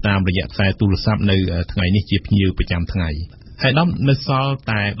ម្ភាសន៍តាមរយៈខ្សែទូរស័ព្ទនៅថ្ងៃនេះជាភ្ញៀវប្រចាំថ្ងៃអាយដាមនៅសល់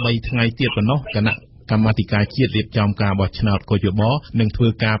តែ3ថ្ងៃទៀតប៉ុណ្ណោះគណៈកម្មាធិការជាតិរៀបចំការបោះឆ្នោតកោជបនឹងធ្វើ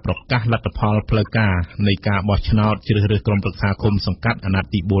ការប្រកាសលទ្ធផលផ្លូវការនៃការបោះឆ្នោតជ្រើសរើសក្រុមប្រឹក្សាគុំសង្កាត់អាណត្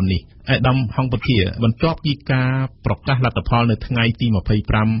តិទី4នេះអាដាមហងពុធាបន្ទាប់ពីការប្រកាសលទ្ធផលនៅថ្ងៃទី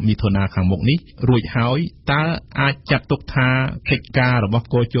25មិថុនាខាងមុខនេះរួចហើយតើអាចចាត់ទុកថាកិច្ចការរបស់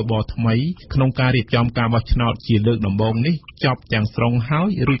កោជបថ្មីក្នុងការរៀបចំការបោះឆ្នោតជាលើកដំបូងនេះចប់ទាំងស្រុងហើយ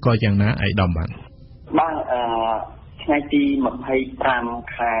ឬក៏យ៉ាងណាអាដាមបាទថ្ងៃទី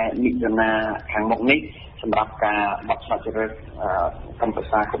25ខែមិថុនាខាងមុខនេះសម្រាប់ការបោះឆ្នោតជ្រើសរើសក្រុមប្រឹ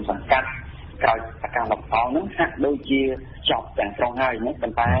ក្សាគុំសង្កាត់ក្រោយប្រកាសលទ្ធផលនោះហាក់ដូចជាចប់ទាំងស្រុងហើយណាប៉ុ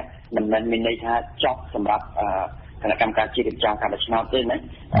ន្តែមិនមែនមានន័យថាចប់សម្រាប់គណៈកម្មការជាតិរៀបចំការបោះឆ្នោតទេណា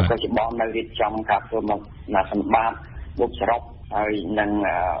ក៏ជាបងនៅរៀបចំការធ្វើមកសម្បត្តិបុកសរុបហើយនឹង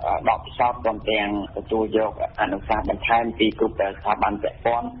ដកពិសោធន៍ព្រមទាំងទទួលយកអនុសាសន៍បន្ថែមពីគ្រប់ស្ថាប័នពាក់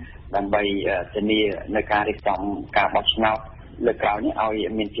ព័ន្ធដើម្បីធានានៅការរៀបចំការបោះឆ្នោតលើកក្រោយនេះឲ្យ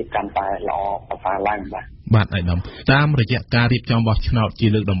មានភាពកាន់តែល្អប្រសើរឡើងបាទអាយដាមតាមរយៈការរៀបចំបោះឆ្នោតជា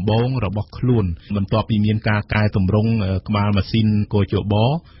លើកដំបូងរបស់ខ្លួនបន្ទាប់ពីមានការកែតម្រង់ក្បាលម៉ាស៊ីនកោជប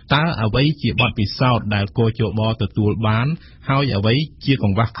តើអ្វីជាបទពិសោធន៍ដែលកោជបទទួលបានហើយអ្វីជាក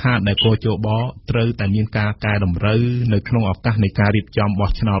ង្វះខាតដែលកោជបត្រូវតែមានការកែតម្រូវនៅក្នុងឱកាសនៃការរៀបចំបោះ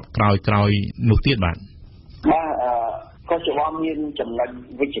ឆ្នោតក្រោយៗនោះទៀតបាទកោជបមានចំណុច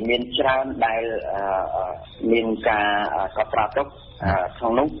វិជ្ជមានច្រើនដែលមានការកត់ត្រាទុកក្នុ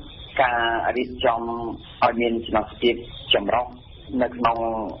ងនោះការរៀបចំឲ្យមានសមាជិកចម្រុះនៅក្នុង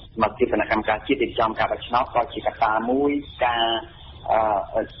សមាជិកគណៈកម្មការជាតិរៀបចំការបោះឆ្នោតក៏ជាកត្តាមួយការ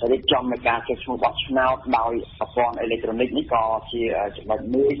រៀបចំនៃការចុះឈ្មោះបោះឆ្នោតដោយប្រព័ន្ធអេឡិចត្រូនិកនេះក៏ជាចំណុច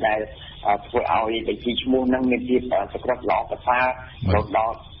មួយដែលធ្វើឲ្យបញ្ជីឈ្មោះនឹងមានភាពសក្បុសល្អប្រសើររហូតដ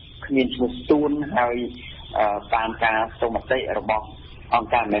ល់គ្មានឈ្មោះស្ទួនហើយតាមការសុំមតិរបស់អង្គ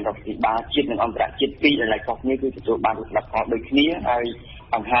ការមិនរដ្ឋាភិបាលជាតិនិងអន្តរជាតិពីរដែលខុសគ្នាគឺទទួលបានលទ្ធផលដូចគ្នាហើយ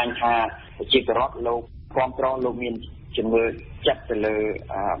បង្ហាញថាប្រជាពលរដ្ឋលោកគ្រប់គ្រងលោកមានជំនឿចិត្តទៅលើ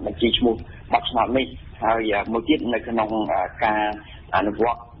បញ្ជីឈ្មោះបោះឆ្នោតនេះហើយមួយទៀតនៅក្នុងការអនុវ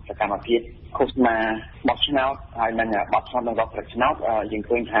ត្តសកម្មភាពឃោសនាបោះឆ្នោតហើយនឹងបោះឆ្នោតនឹងរដ្ឋប្រតិឆ្នោតយើង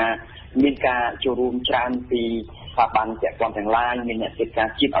ឃើញថាមានការចូលរួមច្រើនពីស្ថាប័នពាក់ព័ន្ធទាំងឡាយមានអ្នកសិក្សា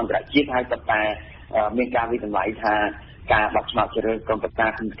ជាតិអន្តរជាតិហើយប៉ុន្តែមានការវិតម្លៃថាការបោះឆ្នោតជ្រើសរើសក្រុមប្រឹក្សា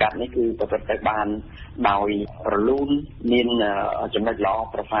គុំសង្កាត់នេះគឺប្រព្រឹត្តទៅបានដោយរលូនមានចំណុចល្អ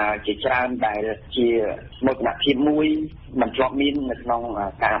ប្រសើរជាច្រើនដែលជាមោទនភាពមួយមិនជាប់មាននៅក្នុង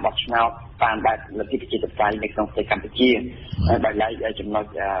ការបោះឆ្នោតតាមបែបលទ្ធិប្រជាធិបតេយ្យនៅក្នុងប្រទេសកម្ពុជាដោយឡែកចំណុច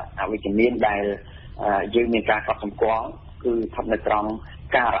អវិជ្ជមានដែលយើងមានការកត់សម្គាល់គឺស្ថិតនៅត្រង់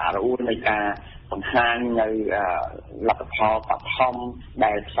ការរអាក់រអួលនៃការបង្ហាញនៅលទ្ធផលបឋម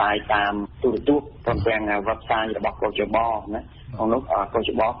ដែលផ្សាយតាមទូរទស្សន៍ព្រមទាំង website របស់កោជបណាក្នុងនោះកោជ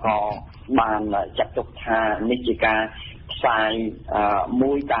បក៏បានចាត់ទុកថានេះជាការផ្សាយ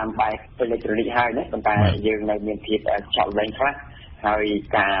មួយតាមបែបអេឡិចត្រូនិកហើយណាប៉ុន្តែយើងនៅមានភាពឆក់វែងខ្លះ ហើយ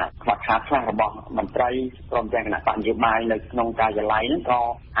ការខ្វះខាតខ្លះរបស់មន្ត្រីព្រមទាំងគណៈបកនយោបាយនៅក្នុងការិយាល័យហ្នឹងក៏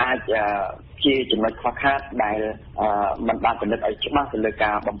អាចជាចំណុចខ្វះខាតដែលមិនបានពិនិត្យឲ្យច្បាស់ទៅលើ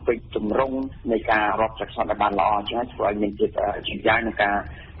ការបំពេញទម្រង់នៃការរាប់ចាត់ឆ្នោតឲ្យបានល្អអញ្ចឹងធ្វើឲ្យមានភាពជាយ៉ាងក្នុងការ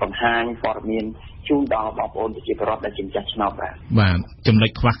បង្ហាញព័ត៌មានជូនដល់បងប្អូនប្រជាពលរដ្ឋដែលជាម្ចាស់ឆ្នោតបាទចំណុច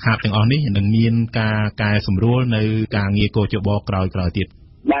ខ្វះខាតទាំងអស់នេះនឹងមានការកែសម្រួលនៅការងារកោជបក្រោយទៀត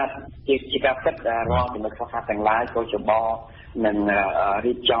បាទជាការពិតរាល់ចំណុចខ្វះខាតទាំងឡាយកោជបនឹង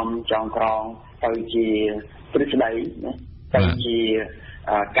រៀបចំចងក្រងទៅជាទ្រឹស្ដីណាទៅជា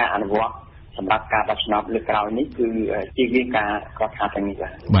ការអនុវត្តសម្រាប់ការបោះឆ្នោតលើកក្រោយនេះគឺជាវាការខ្វះខាតទាំងនេះ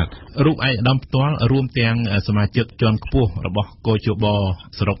បាទរូបឯកឧត្តមផ្ទាល់រួមទាំងសមាជិកជាន់ខ្ពស់របស់កោជប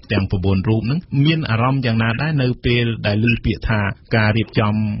សរុបទាំង9រូបហ្នឹងមានអារម្មណ៍យ៉ាងណាដែរនៅពេលដែលឮពាក្យថាការរៀប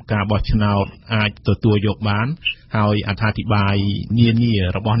ចំការបោះឆ្នោតអាចទទួលយកបានហើយអត្ថាធិប្បាយនានា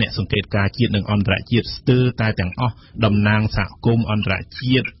របស់អ្នកសង្កេតការណ៍ជាតិនិងអន្តរជាតិស្ទើរតែទាំងអស់តំណាងសហគមន៍អន្តរ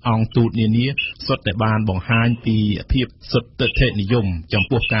ជាតិអង្គទូតនានាសុទ្ធតែបានបង្ហាញពីភាពសុទ្ធិដ្ឋិនិយមចំ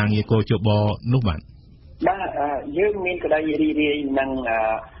ពោះការងារកោជបនោះបាទយើងមានក្តីរីករាយនឹង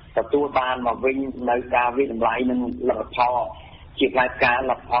ទទួលបានមកវិញនៅការវិតម្លៃនឹងលទ្ធផលជាផ្លែផ្កាល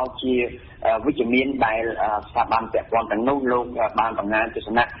ទ្ធផលជាវិជ្ជមានដែលស្ថាប័នពាក់ព័ន្ធទាំងនោះលោកបានបង្ហាញទស្ស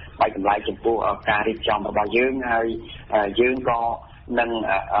នៈបៃតម្លៃចំពោះការរៀបចំរបស់យើងហើយយើងក៏នឹង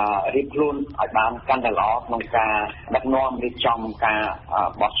រៀបខ្លួនឲ្យបានកាន់តែល្អក្នុងការដឹកនាំរៀបចំការ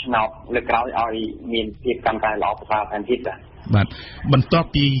បោះឆ្នោតលើកក្រោយឲ្យមានភាពកាន់តែល្អប្រសើរថែមទៀតបាទបន្ទាប់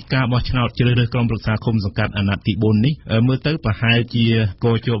ពីការបោះឆ្នោតជ្រើសរើសក្រុមប្រឹក្សាឃុំសង្កាត់អាណត្តិទី4នេះមើលទៅប្រហែលជា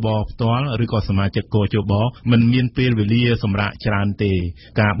កោជបផ្ទាល់ឬក៏សមាជិកកោជបមិនមានពេលវេលាសម្រាប់ច្រើនទេ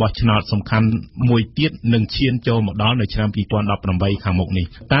ការបោះឆ្នោតសំខាន់មួយទៀតនឹងឈានចូលមកដល់នៅឆ្នាំ2018ខាងមុខនេះ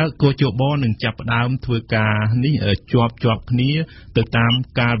តើកោជបនឹងចាប់ផ្ដើមធ្វើការនេះជាប់គ្នាទៅតាម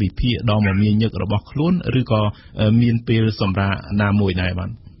ការវិភាគដ៏មមាញឹករបស់ខ្លួនឬក៏មានពេលសម្រាប់ណាមួយដែរបា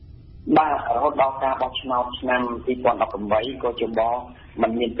ទរហូតដល់ការបោះឆ្នោតឆ្នាំ2018ក៏ជបមិ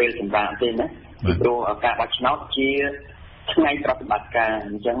នមានពេលសម្រាប់ទេណាពីព្រោះការបោះឆ្នោតជាថ្ងៃប្រតិបត្តិការ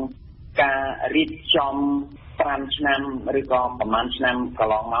អញ្ចឹងការរៀបចំ5ឆ្នាំឬក៏ប្រហែលឆ្នាំក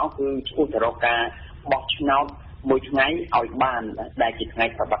ន្លងមកគឺឆ្ពោះទៅរកការបោះឆ្នោតមួយថ្ងៃឲ្យបានដែលជាថ្ងៃ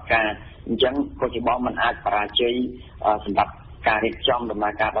ប្រតិបត្តិការអញ្ចឹងក៏ជបមិនអាចបរាជ័យសម្រាប់ការរៀបចំដំណើ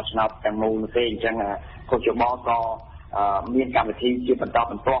រការបោះឆ្នោតទាំងមូលនោះទេអញ្ចឹងក៏ជបក៏មានកម្មវិធីជាបន្ត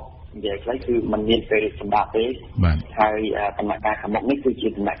បន្ទាប់និយាយខ្លីគឺมันមានពេលសម្រាប់ទេហើយដំណាក់កាលខាងមុខនេះគឺជា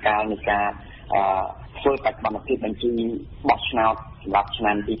ដំណាក់កាលនៃការធ្វើបច្ចុប្បន្នភាពបញ្ជីបោះឆ្នោតសម្រាប់ឆ្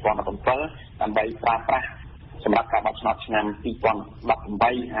នាំ2017ដើម្បីប្រើប្រាស់សម្រាប់ការបោះឆ្នោតឆ្នាំ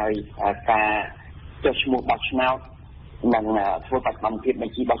2018ហើយការចុះឈ្មោះបោះឆ្នោតនិងធ្វើបច្ចុប្បន្នភាពប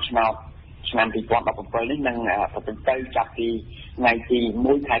ញ្ជីបោះឆ្នោតឆ្នាំ2017នេះនឹងប្រតិបត្តិចាប់ពីថ្ងៃទី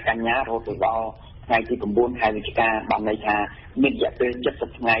1ខែកញ្ញារហូតដល់ថ្ងៃទី9ខែវិច្ឆិកាបានន័យថាមានរយៈពេល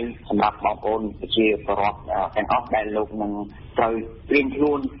70ថ្ងៃសម្រាប់បងប្អូនប្រជាពលរដ្ឋទាំងអស់ដែលលោកនឹងត្រូវត្រៀមខ្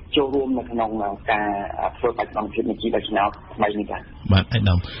លួនចូលរួមនៅក្នុងការធ្វើបច្ចុប្បន្នភាពបញ្ជីបោះឆ្នោតថ្មីនេះបាទអាយ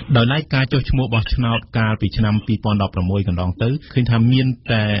ដាមដោយឡែកការចុះឈ្មោះបោះឆ្នោតកាលពីឆ្នាំ2016កន្លងទៅឃើញថាមាន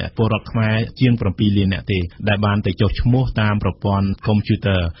តែពលរដ្ឋខ្មែរជាង7លាននាក់ទេដែលបានទៅចុះឈ្មោះតាមប្រព័ន្ធកុំព្យូ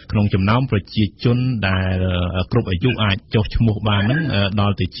ទ័រក្នុងចំណោមប្រជាជនដែលគ្រប់អាយុអាចចុះឈ្មោះបានហ្នឹងដ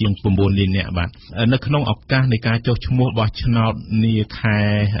ល់ទៅជាង9លាននាក់បាទនៅក្នុងឱកាសនៃការចុះឈ្មោះបោះឆ្នោតនាខែ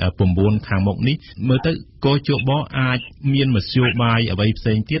9ខាងមុខនេះមើលទៅកោជបអាចមានមធ្យោបាយអ្វីផ្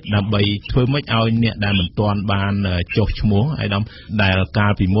សេងទៀតដើម្បីធ្វើម៉េចឲ្យអ្នកដែលមិនទាន់បានចុះឈ្មោះអាយដាមដែលកា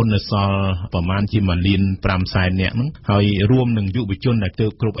លពីមុននៅសល់ប្រមាណជា1លាន5សែននាក់ហ្នឹងហើយរួមនឹងយុវជនដែលទើ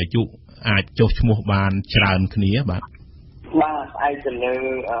បគ្រប់អាយុអាចចុះឈ្មោះបានច្រើនគ្នាបាទស្អែកទៅលើ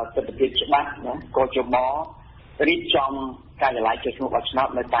ទស្សនវិជ្ជាច្បាស់ណាកោជបរៀបចំការិយាល័យចុះឈ្មោះបោះឆ្នោត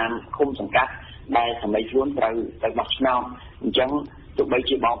នៅតាមឃុំសង្កាត់ដែលសម្លេងខ្លួនត្រូវទៅបោះឆ្នោតអញ្ចឹងទោះបី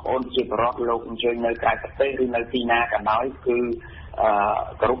ជាបងប្អូនជាបរិវត្តលោកអញ្ជើញនៅក្រៅប្រទេសឬនៅទីណាក៏ដោយគឺ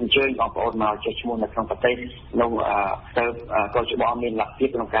គោរពអញ្ជើញបងប្អូនមកចុះឈ្មោះនៅក្នុងប្រទេសនោះទៅកោជបមានលទ្ធភាព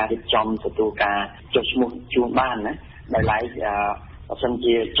ក្នុងការរៀបចំទទួលការចុះឈ្មោះជូនបានណាដោយឡែកបើសិន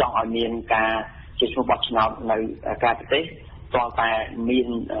ជាចង់ឲ្យមានការចុះឈ្មោះបោះឆ្នោតនៅក្រៅប្រទេសតើតែមាន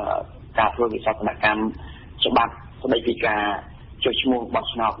ការធ្វើវិសោធនកម្មច្បាប់ស្តីពីការចុះឈ្មោះបោះ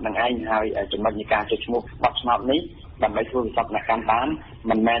ឆ្នោតនឹងឯងហើយចំណុចនៃការចុះឈ្មោះបោះឆ្នោតនេះដើម្បីធ្វើវិសោធនកម្មបាន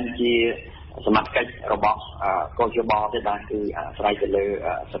មិនមែនជាសមត្ថកិច្ចរបស់កោជបទេបាទគឺអាស្រ័យទៅលើ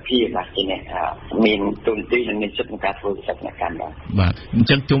សភាបាទជាអ្នកមានទូនទីនិងមានសិទ្ធិក្នុងការធ្វើវិសោធនកម្មបាទអញ្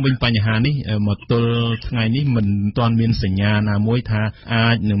ចឹងជុំវិញបញ្ហានេះមកទល់ថ្ងៃនេះមិនទាន់មានសញ្ញាណាមួយថាអា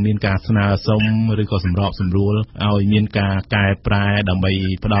ចនឹងមានការស្នើសុំឬក៏សម្របសម្រួលឲ្យមានការកែប្រែដើម្បី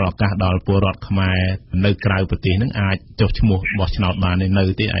ផ្ដល់ឱកាសដល់ពលរដ្ឋខ្មែរនៅក្រៅប្រទេសនឹងអាចចុះឈ្មោះបោះឆ្នោតបាននៅ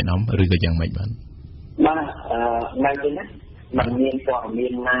ទេអាយដាមឬក៏យ៉ាងម៉េចបាទនៅទេណា มันមានព័ត៌មា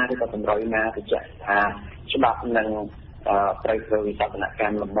នណាឬក៏តម្រុយណាទៅចាក់ថាច្បាប់នឹងត្រូវធ្វើវិសោធនក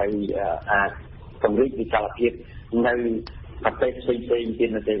ម្មដើម្បីអាចពង្រីកវិសាលភាពនៅប្រទេសផ្សេងៗទៀត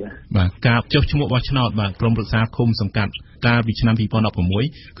នោះទេបាទការចុះឈ្មោះបោះឆ្នោតបាទក្រុមប្រឹក្សាឃុំសង្កាត់កាលពីឆ្នាំ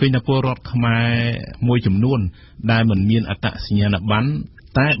2016ឃើញថាពលរដ្ឋខ្មែរមួយចំនួនដែលមិនមានអត្តសញ្ញាណប័ណ្ណ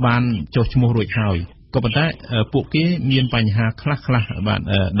តែបានចុះឈ្មោះរួចហើយក៏ប៉ុន្តែពួកគេមានបញ្ហាខ្លះបាទ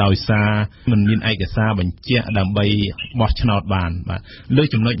ដោយសារមិនមានឯកសារបញ្ជាក់ដើម្បីបោះឆ្នោតបានបាទលើ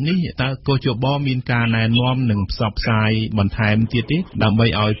ចំណុចនេះតើកោជបមានការណែនាំនិងផ្សព្វផ្សាយបន្ថែមទៀតទេដើម្បី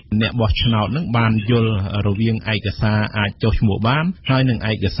ឲ្យអ្នកបោះឆ្នោតនឹងបានយល់រវាងឯកសារអាចចុះឈ្មោះបានហើយនិង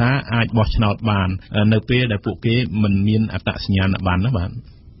ឯកសារអាចបោះឆ្នោតបាននៅពេលដែលពួកគេមិនមានអត្តសញ្ញាណប័ណ្ណណាបាទ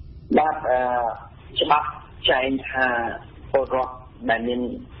ច្បាប់ចែងថាពលរដ្ឋដែលមាន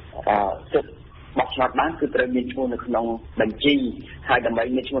សិទ្ធិបោះឆ្នោតបានគឺត្រូវមានឈ្មោះនៅក្នុងបញ្ជីហើយដើម្បី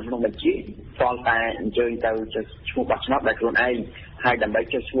មានឈ្មោះក្នុងបញ្ជីស្គាល់តែអញ្ជើញទៅចុះឈ្មោះបោះឆ្នោតដោយខ្លួនឯងហើយដើម្បី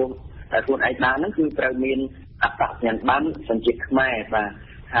ចុះឈ្មោះដោយខ្លួនឯងបានហ្នឹងគឺត្រូវមានអត្តសញ្ញាណប័ណ្ណសញ្ជាតិខ្មែរបាទ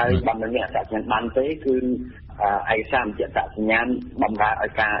ហើយបើមិនមានអត្តសញ្ញាណប័ណ្ណទេគឺឯកសារបញ្ជាក់អត្តសញ្ញាណបម្រើឲ្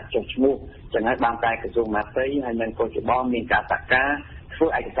យការចុះឈ្មោះចឹងហើយបានតែក្រសួងមហាផ្ទៃហើយនិងកោជបមានការសហការធ្វើ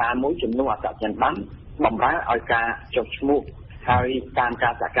ឯកសារមួយចំនួនអត្តសញ្ញាណប័ណ្ណបម្រើឲ្យការចុះឈ្មោះហើយតាមកា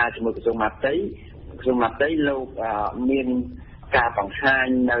រសហការជាមួយក្រសួងមហាផ្ទៃលោកមានការបង្ហាញ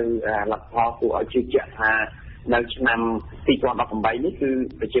នៅលទ្ធផលគួរឲ្យជឿជាក់ថានៅឆ្នាំ2018នេះគឺ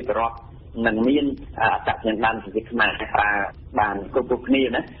ប្រជាពលរដ្ឋនឹងមានអត្តសញ្ញាណប័ណ្ណប្រជាខ្មែរបានគ្រប់គ្នា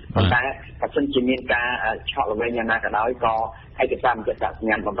ណាប៉ុន្តែបើសិនជាមានការឆក់ល្វែងយ៉ាងណាក៏ដោយក៏ឯកសារបញ្ជាក់អត្តសញ្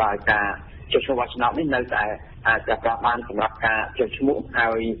ញាណបម្រើឲ្យការចុះឈ្មោះបោះឆ្នោតនេះនៅតែអាចจะប្រើបានសម្រាប់ការចុះឈ្មោះហើ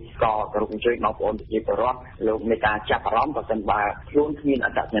យក៏គោរពអញ្ជើញបងប្អូនប្រជាពលរដ្ឋលោកមេតាចាប់អារម្មណ៍បើសិនបើខ្លួនគ្មានអ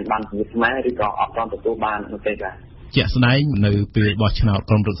ត្តសញ្ញាណប័ណ្ណប្រជាខ្មែរឬក៏អត់ទាន់ទទួលបាននោះទេបាទជាក់ស្ដែងនៅពេលបោះឆ្នោត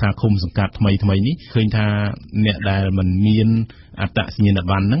ក្រុមប្រឹក្សាឃុំសង្កាត់ថ្មីនេះឃើញថាអ្នកដែលមិនមានអត្តសញ្ញាណ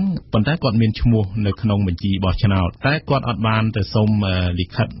ប័ណ្ណហ្នឹងប៉ុន្តែគាត់មានឈ្មោះនៅក្នុងបញ្ជីបោះឆ្នោតតែគាត់អត់បានទៅសុំលិ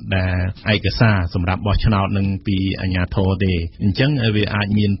ខិតដែលឯកសារសម្រាប់បោះឆ្នោតនឹងពីអាជ្ញាធរទេអញ្ចឹងវាអាច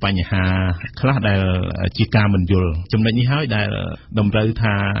មានបញ្ហាខ្លះដែលជាការមិនយល់ចំណុចនេះហើយដែលតម្រូវ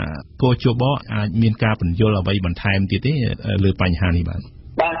ថាកោជបអាចមានការពន្យល់អ្វីបន្ថែមទៀតទេលើបញ្ហានេះបាទ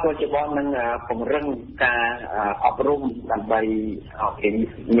កោជបនឹងពង្រឹងការអប់រំដើម្បីឲ្យ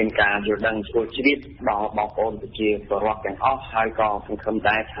មានការយល់ដឹងស្រួលជ្រាបដល់បងប្អូនប្រជាពលរដ្ឋទាំងអស់ហើយក៏សង្ឃឹម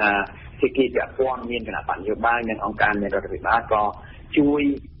ដែរថាភាគីពាក់ព័ន្ធមានគណៈបញ្ញយោបាយនិងអង្គការមានរដ្ឋាភិបាលក៏ជួយ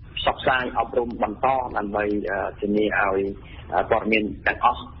ផ្សព្វផ្សាយអប់រំបន្តដើម្បីធានាឲ្យព័ត៌មានទាំងអ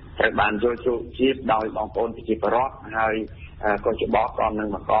ស់ត្រូវបានយល់ស្រួលជ្រាបដោយបងប្អូនប្រជាពលរដ្ឋហើយកោជបក៏នឹង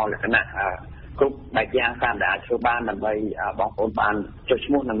បង្កលក្ខណៈគ្រប់បែបយ៉ាងតាមដែលអាចធ្វើបានដើម្បីបងប្អូនបានចុះ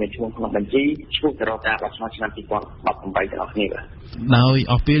ឈ្មោះនិងមានឈ្មោះក្នុងបញ្ជីឈ្មោះទៅរកការបោះឆ្នោតឆ្នាំ2018ទាំងអស់គ្នាបាទដោយ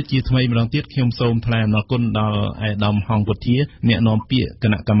អស់ពេលជាថ្មីម្ដងទៀតខ្ញុំសូមថ្លែងអំណរគុណដល់អាយដាមហងពុធាអ្នកនាំពាក្យគ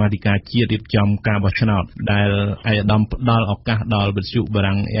ណៈកម្មាធិការជាតិរៀបចំការបោះឆ្នោតដែលអាយដាមផ្ដល់ឱកាសដល់វិទ្យុបា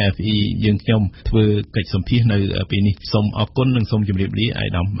រាំង RFI យើងខ្ញុំធ្វើកិច្ចសម្ភាសន៍នៅពេលនេះសូមអរគុណនិងសូមជម្រាបលាអាយ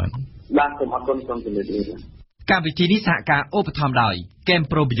ដាមបាទសូមអរគុណសូមជម្រាបលាកម្មវិធីនេះសហការឧបត្ថម្ភដោយកេម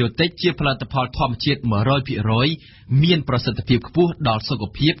ប្រូប៊ីយ៉ូទិកជាផលិតផលធម្មជាតិ 100% មានប្រសិទ្ធភាពខ្ពស់ដល់សុខ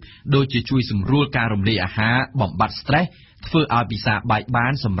ភាពដូចជាជួយសម្រួលការរំលាយអាហារបំបាត់ stress ធ្វើឲ្យពិសាបែកបា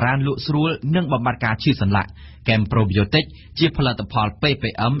នសម្រានលក់ស្រួលនិងបំបាត់ការឈឺសន្លាក់កេមប្រូប៊ីយ៉ូទិកជាផលិតផល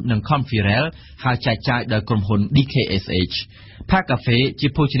PPM និង Conferel ហើយចែកចាយដោយក្រុមហ៊ុន DKSH ផាកាហ្វេជា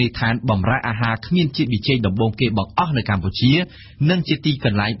ភោជនីយដ្ឋានបម្រើអាហារគ្មានជាតិប៊ីចេងដំបូងគេបង្អស់នៅកម្ពុជានិងជាទីក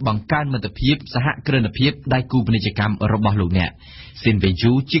ន្លែងបង្កើនមិត្តភាពសហគ្រិនភាពដៃគូពាណិជ្ជកម្មរបស់លោកអ្នកស៊ីនវេ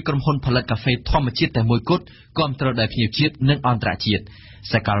យូជាក្រុមហ៊ុនផលិតកាហ្វេធម្មជាតិតែមួយគត់គាំទ្រដោយភ្ញៀវជាតិនិងអន្តរជាតិ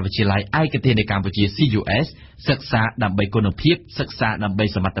សាកលវិទ្យាល័យឯកទេសនៃកម្ពុជា CUS សិក្សាដើម្បីគុណភាពសិក្សាដើម្បី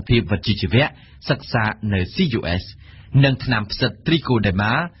សមត្ថភាពវិជ្ជាជីវៈសិក្សានៅ CUS និងថ្នាំផ្សិត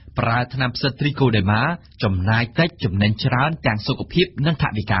Trichoderma ប្រើថ្នាំផ្សិត Trichoderma ចំណាយតិចចំណេញច្រើនទាំងសុខភាពនិងថ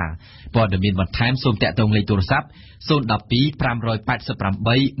វិកាព័ត៌មានបន្ថែមសូមតាក់ទងលេខទូរស័ព្ទ012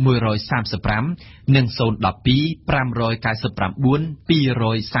 588 135និង012 599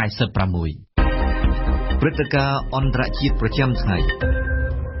 246ព្រឹត្តិការណ៍អន្តរជាតិប្រចាំថ្ងៃ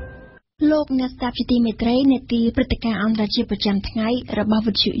លោកអ្នកស្ដាប់ជាទីមេត្រីនេតិព្រឹត្តិការណ៍អន្តរជាតិប្រចាំថ្ងៃរបស់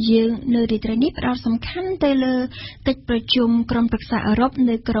វិទ្យុយើងនៅរាត្រីនេះផ្ដោតសំខាន់ទៅលើកិច្ចប្រជុំក្រុមប្រឹក្សាអឺរ៉ុប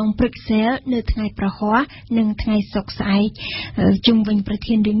នៅក្រុងព្រុកសែលនៅថ្ងៃប្រហ័សនិងថ្ងៃសុក្រស្អែកជុំវិញប្រ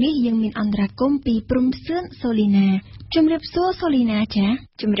ធានរឿងនេះយើងមានអន្តរាគមន៍ពីព្រំសឿនសូលីណាជំរាបសួរសូលីណាចា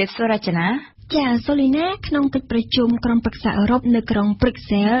ជំរាបសួររចនាចាសូលីណាក្នុងកិច្ចប្រជុំក្រុមប្រឹក្សាអឺរ៉ុបនៅក្រុងព្រុក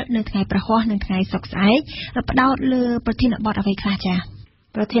សែលនៅថ្ងៃប្រហ័សនិងថ្ងៃសុក្រស្អែកផ្ដោតលើប្រធានបទអ្វីខ្លះចា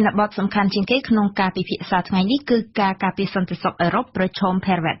ប្រធានបទសំខាន់ជាងគេក្នុងការពិភាក្សាថ្ងៃនេះគឺការការពារសន្តិសុខអឺរ៉ុបប្រឈម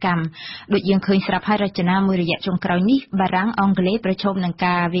ភេរវកម្មដូចយើងឃើញស្រាប់ហើយរចនាមួយរយៈចុងក្រោយនេះបារាំងអង់គ្លេសប្រឈមនឹ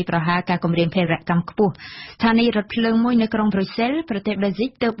ងការវាយប្រហារការគំរាមភេរវកម្មខ្ពស់ស្ថានីយ៍រថភ្លើងមួយនៅក្រុងប្រូសែលប្រទេសប៊ែលហ្សិ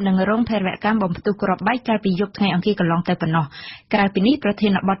កទើបនឹងរងភេរវកម្មបំផ្ទុះគ្រាប់បែកកាលពីយប់ថ្ងៃអង្គារកន្លងទៅប៉ុណ្ណោះក្រៅពីនេះប្រធា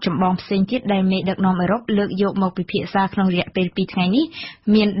នបទចម្បងផ្សេងទៀតដែលមេដឹកនាំអឺរ៉ុបលើកយកមកពិភាក្សាក្នុងរយៈពេល2ថ្ងៃ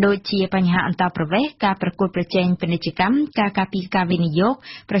នេះមានដូចជាបញ្ហាអន្តោប្រវេសន៍ការប្រកួតប្រជែងពាណិជ្ជកម្មការការពារការវិនិយោគ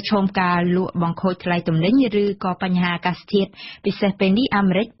ប្រឈមការលក់បង្ខូចថ្លៃទំនិញឬក៏បញ្ហាអាកាសធាតុពិសេសពេលនេះអាមេ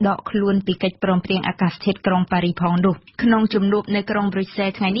រិកដកខ្លួនពីកិច្ចព្រមព្រៀងអាកាសធាតុក្រុងប៉ារីផងនោះក្នុងជំនួបនៅក្រុ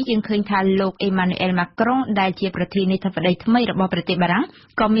ងប្រូសែលថ្ងៃនេះយើងឃើញថាលោកអេម៉ានូអែលម៉ាក្រុងដែលជាប្រធានាធិបតីថ្មីរបស់ប្រទេសបារាំ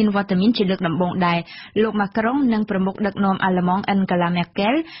ងក៏មានវត្តមានជាលើកដំបូងដែរលោកម៉ាក្រុងនិងប្រមុខដឹកនាំអាល្លឺម៉ង់អិ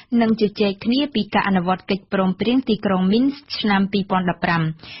នកាឡាមែកែលនឹងជជែកគ្នាពីការអនុវត្តកិច្ចព្រមព្រៀងទីក្រុងមីនឆ្នាំ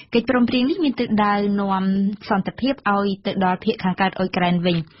2015កិច្ចព្រមព្រៀងនេះមានទិសដៅនាំសន្តិភាពឲ្យទៅដល់ភាគខាងកើតអ៊ុយក្រែន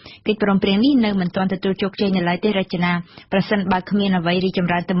វិញកិច្ចព្រមព្រៀងនេះនៅមិនទាន់ទទួលជោគជ័យនៅឡើយទេរចនាប្រសិនបើគ្មានអ្វីរីក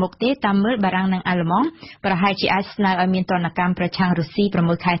ចម្រើនទៅមុខទេតាមមើលបារាំងនិងអាល្លឺម៉ង់ប្រហែលជាអាចស្នើឲ្យមានទណ្ឌកម្មប្រឆាំងរុស្ស៊ី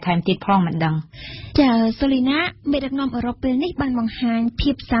6ខែថែមទៀតផងមិនដឹងចាសូលីណាមេដឹកនាំអឺរ៉ុបពេលនេះបានបង្ហា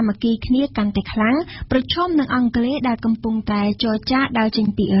ញភាពសាមគ្គីគ្នាកាន់តែខ្លាំងប្រឈមនឹងអង់គ្លេសដែលកំពុងតែចរចាដើរចេ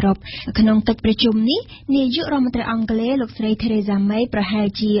ញពីអឺរ៉ុបក្នុងកិច្ចប្រជុំនេះនាយករដ្ឋមន្ត្រីអង់គ្លេសលោកស្រី Theresa May ប្រហែល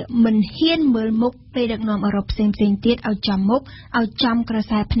ជាមិនហ៊ានមើលមុខពេលដឹកនាំអឺរ៉ុបផ្សេងៗទៀតឲ្យចំមុខឲ្យចំក្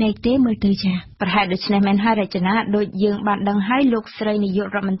រសែភ្នែកទេមើលទៅចាប្រហែលដូច្នេះមែនហើយរចនាដូចយើងបានដឹងហើយលោកស្រីនាយក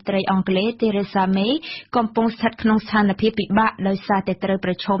រដ្ឋមន្ត្រីអង់គ្លេស Theresa May កំពុងស្ថិតក្នុងស្ថានភាពពិបាកដោយសារតែត្រូ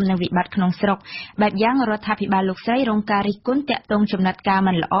វប្រឈមនឹងវិបត្តិក្នុងស្រុកបែបយ៉ាងរដ្ឋាភិបាលលោកស្រីរងការរិះគន់ទាក់ទងចំណាត់ការ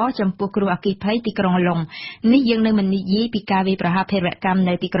មិនល្អចំពោះគ្រោះអគ្គិភ័យទីក្រុងឡុងនេះយើងនៅមិននិយាយពីការវាយប្រហារភេរវកម្ម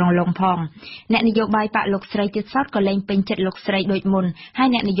នៅទីក្រុងឡុងផងអ្នកនយោបាយបកលោកស្រីទៀតសោតក៏លែងពេញចិត្តលោកស្រីដូចមុនហើយ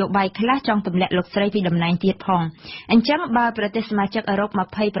អ្នកនយោបាយខ្លះចង់ទម្លាក់លោកស្រីពីតំណែងទៀតផងអញ្ចឹងបើប្រទេសសមាជិកអឺរ៉ុប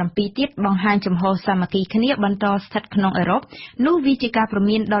27ទៀតបង្ហាញចំហសាមគ្គីគ្នាបន្តស្ថិតក្នុងអឺរ៉ុបនោះវាជាការព្រ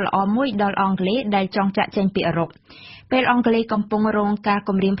មានដ៏ល្អមួយដល់អង់គ្លេសដែលចង់ចាក់ចេញពីអឺរ៉ុបពេលអង់គ្លេសកំពុងរងការ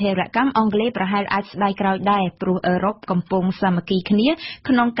គំរាមភេរវកម្មអង់គ្លេសប្រហែលអាចស្ដាយក្រោយដែរព្រោះអឺរ៉ុបកំពុងសាមគ្គីគ្នា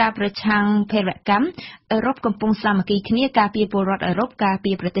ក្នុងការប្រឆាំងភេរវកម្មអឺរ៉ុបកំពុងសាមគ្គីគ្នាការពារពលរដ្ឋអឺរ៉ុបការ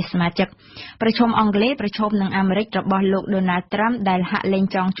ពារប្រទេសសមាជិកប្រជុំអង់គ្លេសប្រជុំនឹងអាមេរិករបស់លោកដូណាល់ត្រាំដែលហាក់លែ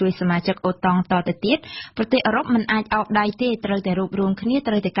ងចង់ជួយសមាជិកអូតង់តទៅទៀតប្រទេសអឺរ៉ុបមិនអាចអោបដៃទេត្រូវតែរួបរวมគ្នាត្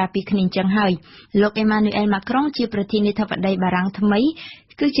រូវតែការពារគ្នាអញ្ចឹងហើយលោកអេម៉ានូអែលម៉ាក្រុងជាប្រធានាធិបតីបារាំ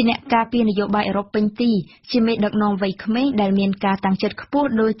ងថ្មីគឺជាអ្នកការពារនយោបាយអឺរ៉ុបពេញទីជាមេដឹកនាំវ័យក្មេងដែលមានការតាំងចិត្តខ្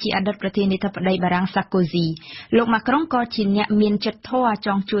ពស់ដូចជាអតីតប្រធានាធិបតីបារាំងសាកូស៊ីលោកម៉ាក្រុងក៏ជាអ្នកមានចិត្តធម៌ច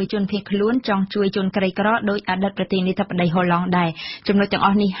ង់ជួយជនភៀសខ្លួនចង់ជួយជនក្រីក្រដោយអតីតប្រធានាធិបតីហូឡង់ដែរចំណុចទាំង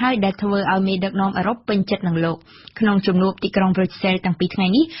អស់នេះហើយដែលធ្វើឲ្យមេដឹកនាំអឺរ៉ុបពេញចិត្តនឹងលោកក្នុងជំនួបទីក្រុងប្រូសែលតាំ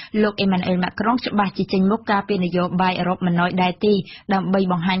ងពីថ្ងៃនេះលោកអេម៉ានូអែលម៉ាក្រុងច្បាស់ជាចេញមុខការពារនយោបាយអឺរ៉ុបមិនណយដែ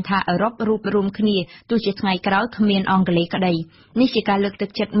រទេដើម្បីបង្ហាញថាអឺរ៉ុបរួបរวมគ្នាទោះជាថ្ងៃក្រោយគ្មានអង់គ្លេសក្តីនេះជាការលើកទឹក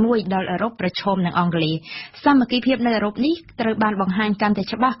ចិត្តមួយដល់អឺរ៉ុបប្រឈមនឹងអង់គ្លេសសាមគ្គីភាពនៅអឺរ៉ុបនេះត្រូវបានបង្ហាញកាន់តែ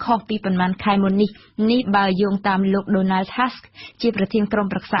ច្បាស់ខុសពីប៉ុន្មានខែមុននេះបើយោងតាមលោក Donald Tusk ជាប្រធានក្រុ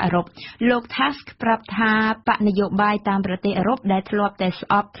មប្រឹក្សាអឺរ៉ុបលោក Tusk ប្រាប់ថាបកនយោបាយតាមប្រទេសអឺរ៉ុបដែលធ្លាប់តែស្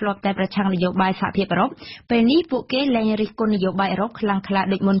អប់ធ្លាប់តែប្រឆាំងនយោបាយសហភាពអឺរ៉ុបពេលនេះពួកគេលែងរិះគន់នយោបាយអឺរ៉ុបខ្លាំ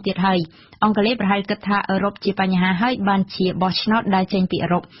ងក្លាដូចមុនទៀតហើយអង់គ្លេសប្រហែលគិតថាអឺរ៉ុបជាបញ្ហាហើយបានជាបោះឆ្នោតដើរចេ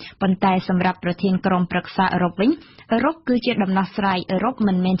ញពីអឺរ៉ុបប៉ុន្តែសម្រាប់ប្រធានក្រុមប្រឹក្សាអឺរ៉ុបវិញអឺរ៉ុបគឺជាដំណោះស្រាយអឺរ៉ុ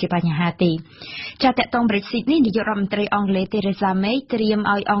បមិនមែនជាបញ្ហាទេចាតតង Brexit នេះនាយករដ្ឋមន្ត្រីអង់គ្លេស Theresa May ត្រៀ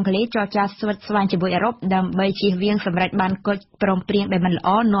មឲ្យអង់គ្លេសចរចាស្វិតស្វាញជាមួយអឺរ៉ុបដើម្បីជៀសវាងសម្រេចបានកិច្ចព្រមព្រៀងដែលមិនល្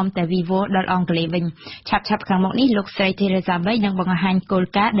អនាំតែវីវដល់អង់គ្លេសវិញឆាប់ខាងមុខនេះលោកស្រី Theresa May នឹងបង្ហាញគោល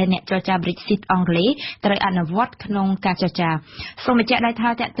ការណ៍ដែលអ្នកចរចា Brexit អង់គ្លេសត្រូវអនុវត្តក្នុងការចរចាសូមបញ្ជាក់ដែ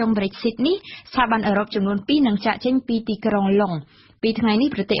រថាតតង Brexit នេះស្ថាប័នអឺរ៉ុបចំនួន2នឹងចាក់ចេញពីទីក្រុងឡុងពីថ្ងៃ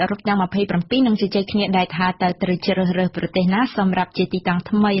នេះប្រទេសអឺរ៉ុបទាំង27នឹងជជែកគ្នាដែរថាតើត្រូវជ្រើសរើសប្រទេសណាសម្រាប់ជាទីតាំង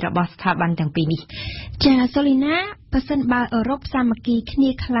ថ្មីរបស់ស្ថាប័នទាំងពីរនេះចាសូលីណាបើសិនបើអឺរ៉ុបសា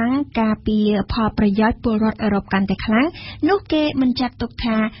មគ្គីគ្នាខ្លាំងការពារផលប្រយោជន៍ពលរដ្ឋអឺរ៉ុបកាន់តែខ្លាំងនោះគេមិនចាត់ទុក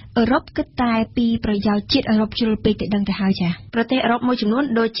ថាអឺរ៉ុបគិតតែពីប្រយោជន៍ជាតិអឺរ៉ុបជ្រុលពេកទៅដឹងទៅហើយចាប្រទេសអឺរ៉ុបមួយចំនួ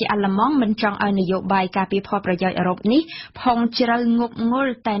នដូចជាអាល្លឺម៉ង់មិនចង់ឲ្យនយោបាយការពារផលប្រយោជន៍អឺរ៉ុបនេះផងជ្រៅងប់ង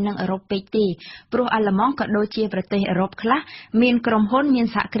ល់តែនឹងអឺរ៉ុបពេកទេព្រោះអាល្លឺម៉ង់ក៏ដូចជាប្រទេសអឺរ៉ុបខ្លះមានក្រុមហ៊ុនមា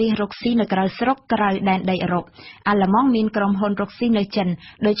នសហគ្រាសរកស៊ីនៅក្រៅស្រុកក្រៅដែនដីអឺរ៉ុបអាល្លឺម៉ង់មានក្រុមហ៊ុនរកស៊ីនៅចិ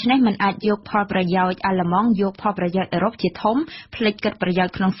នដូច្នេះមិនអាចយកផលប្រយោជន៍អាល្លឺម៉ង់យកផលប្រយោជន៍អឺរ៉ុបជាធំផ្លេចគិតប្រយោជន៍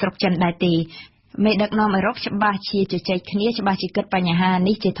ក្នុងស្រុកចិនដែរទេមេដឹកនាំអឺរ៉ុបច្បាស់ជាជជែកគ្នាច្បាស់ជាគិតបញ្ហា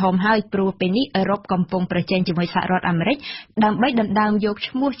នេះជាធំហើយព្រោះពេលនេះអឺរ៉ុបកំពុងប្រជែងជាមួយសហរដ្ឋអាមេរិកដើម្បីដណ្ដើមយក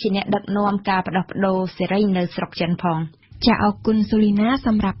ឈ្មោះជាអ្នកដឹកនាំការផ្ដោះប្ដូរសេរីនៅស្រុកចិនផងចាអរគុណសូលីណាស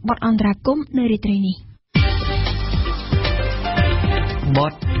ម្រាប់បទអន្តរាគមន៍នៅរាត្រីនេះ บอ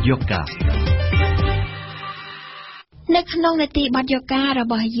ดยกกาในขนมในตีบัดยการะ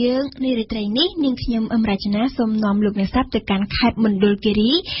บายเยื้องในเรื่องนี้นิ่งขยมอมราชนะสมนอมลูกในทรัพย์จากการขัดมันโดลเก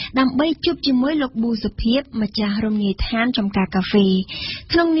รีดำใบจุบจิมวยลูกบูสุเพียบมาจากโรงเรียนทานจำกากาแฟ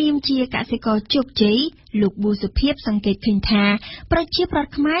ขนมนิมเชียกสิกรจุบจีลูกบูสุเพียบสังเกตขึ้นทาประชีพรัฐ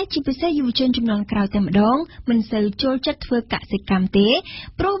ขมายจิพิเศษอยู่จนจำนวนกล่าวเต็มดองมันเซลโจจัดเฟือกสิกรรมเตะ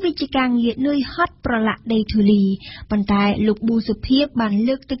โปรวิจิการเยียดนุยฮอตประละไดทุลีปันตายลูกบูสุเพียบบันเ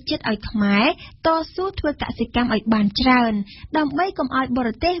ลือกตึกจัดไอขมายต่อสู้เฟือกสิกรรมไอบานเจริญดำใบกอมออยบ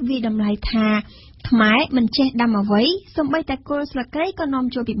ริเตวีดำลายทาขมายมันเจดำเอาไว้สมใบแต่โกลสละไกรก็นอม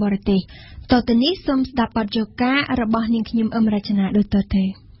โจบิบริเตต่อตอนนี้สมสดับปัจจุการะบนิงขยมอมราชนาโดยต่อเต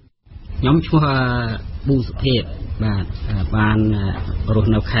ย้อมชัวบูสุเทพบานรุ่น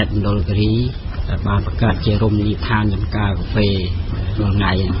เอาแคดดอลกรีบานประกาศเจรมนิทานจำกากาแฟลงไง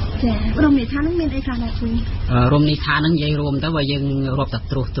จ้ะรมนิทานนั่งเมียนไอ้การอะไรคุณรมนิทานนั่งยัยรวมแต่ว่ายังรบตัด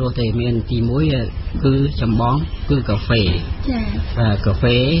ตัวแต่เมียนตีมุ้ยคือจำบ้องคือกาแฟกาแฟ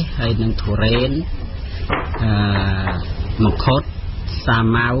ให้หนึ่งถั่วเรนหมกคดสาม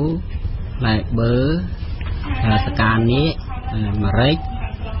เมาลายเบอร์สการนี้มาเร็ก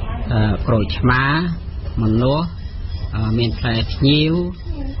โกรธมามันนัวเมียนแผลยิ้ว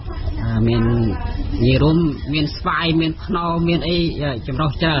เมียนยีรุ่มเมียนสไปเมียนขนอเมียนไอจำลอ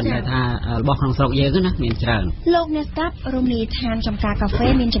งเจริญแต่ถ้าบอกทางสระเยอะนะเมียนเจริญโลกเนสตับโรงเรียนทานจำกากาแฟ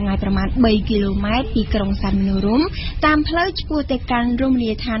เมียนจำนวนประมาณ3 กิโลเมตรปีกรุงซันมิรุมตามเพลย์ปูเตกันโรงเรี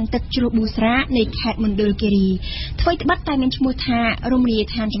ยนทานตึกจุบูสระในแคดมณฑลกิรีทวีตบัตรไตเมียนชมูทาโรงเรียน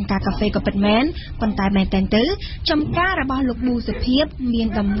ทานจำกากาแฟกับเป็ดแมนคนตายแมนแตนเตอร์จำการะบาลูกบูสเพียบเมียน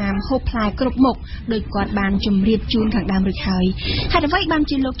ดำน้ำโฮพลายกรบหมกโดยกอดบานจุ่มเรียบจูนขังดามหรือไทยหากไว้บาน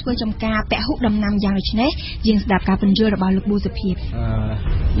จีโลกทัวจำกาแปะหุบดำน้ำยางเลยชนะยิงสดับการเป็นเจอระบาลูกบูสเพียบ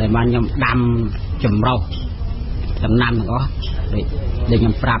ได้มันยำดำจุ่มเราดำน้ำก็ได้ย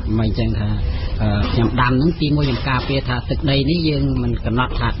ำปรับไม่จังค่ะยำดำนั้นตีมวยยำกาเปียถ้าตึกใดนี้ยังมันกำหนด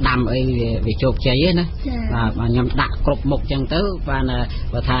ถ้าดำไปโจกใจนะมายำดักกรบหมกจังเต้บ้าน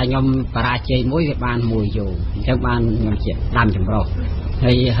ถ้ายำปลาใจมวยบ้านมวยอยู่จังบ้านยำเจ็ดดำจุ่มเราใ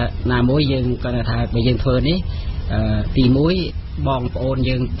ห้นามวยยังก็ถ้าไปยังเธอนี้ตีมวยบองโอน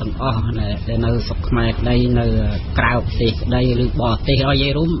ยังตั้งอ้อในในสกมาในในกราวเตะในหรือบ่อเตะเราเย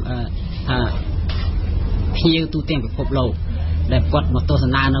รุ่มเพียวตู้เต็มไปพบโลกได้กดมาตัวส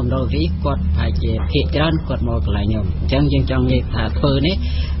นานมโดยที่กดภายเจเพียรกดมอกลายยมจังยังจังยังถ้าเธอนี้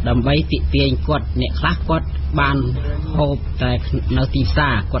ดำใบติเปียงกดเนี่ยคลาดกบานโฮบแต่เนื้อตีซ่า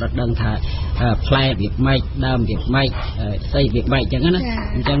กดดังถ้าแผลเบียดไม่ดำเบียดไม่ใส่เบียดไม่จังนั้นนะ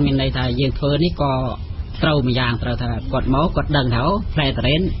จังยังในถ้ายังเธอนี้ก็เต้ามียางเต้าถ้ากดหมอกดดังเขาแผลเ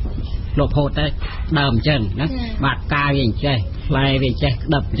ต้นหลบโหดได้ดำจังนะบาดกายอย่างใจแผลอย่างใจ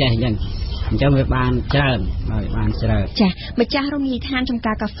ดับใจอย่างจังไปบานเจริญบานเจริญจ้ะมาจากโรงเรียนทานจำก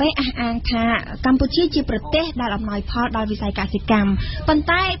ากาแฟอ่างค่ะกัมพูชีจีประเทศได้รับน้อยพอดวิสัยกสิกรรมปันใ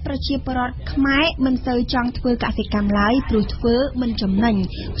ต้ประชีปรดขมายมันเซยจองทัวกสิกรรมไล่ปลุกทัวมันจำนัน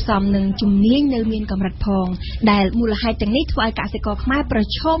สอมหนึ่งจุ่มเลี้ยงเนื้อเมียนกำรัดพองได้มูลค่าจากนี้ทัวกสิกรขมายประ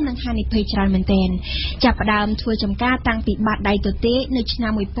ชมนังฮานิเพยจรันเมนเตนจากประดามทัวจำกาตั้งปีบาดใดตัวเตในชนา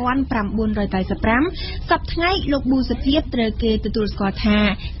มวยป้อนปรำบุญรอยไตสปรัมสับทั้งลูกบูสเพียบเตรเกตตุลสกอธา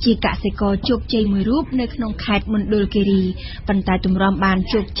จีกสิกรจุกใจมือรูปในขนมไข่มณฑลกิรีปันตายตุ่มรอมบาน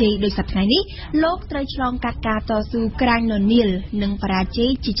จุกจีโดยสัปดาห์นี้โลกเตยฉลองกัดกาต่อสู้กลางนนนิลหนึ่งปราจี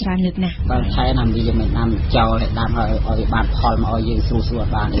จิตรานึกนะบางใช้นำดีจะไม่นำเจ้าเลยดำเอาบานพอลมาเอายืนสู้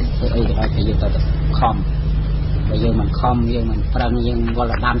บานไอ้ไปยืนต่อคอมไปยืนมันคอมยืนมันปรังยืนวัน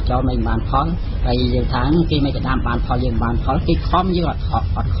ละดำเจ้าไม่บานพอลไปยืนทั้งที่ไม่จะดำบานพอยืนบานพอลที่คอมยืนอด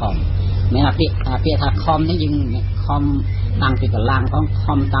คอมแม้เปียถ้าคอมนี่ยืนคอมตั้งไปกับล่างของค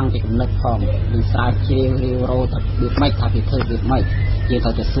อมตั้งไปกับเล็กของดีไซน์คิริโรตัดบีบไม่ถ้าบีบเธอบีบไม่ยืนเร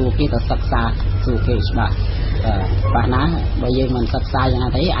าจะสู้ที่เราศึกษาสู้ที่ใช่ไหมป่ะนะไปยืนมันศึกษาอย่าง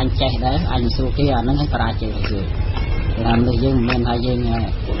ไรอันเจ๊ได้อันสู้ที่นั่นให้ปราเจคือทำเลยยืนมันให้ยืน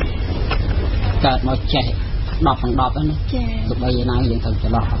เกิดมาเจ๊ดอกของดอกนั่นสุดใบยืนนั่งยืนถึงจะ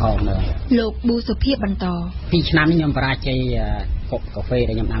หลอกหอมเลยลูกบูสุเพียบรรทอพี่ชนะนี่ยมปราเจกาแฟไ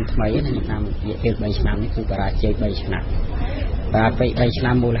ด้ยำน้ำทำไมนะยำน้ำเยอะใบชนะนี่คือปราเจใบชนะใบชน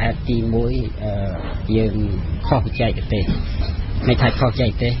ะมูลเหตุตีมวยยืนข้อใจเตะไม่ถ่ายข้อใจ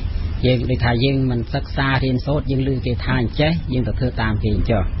เตะยืนในถ่ายยืนมันซักซาเรียนโซดยืนลือเกทายเจ๊ยืนต่อเธอตามเกณฑ์เ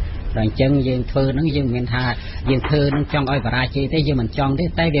จ้าหลังจังยืนเธอนั่งยืนเงินทายืนเธอนั่งจ้องอ้อยปราเจเตะยืนมันจ้องได้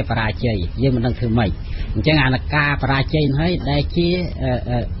ใต้เบียปราเจยืนมันนั่งถือไม่จังงานกาปราเจให้ได้ชี้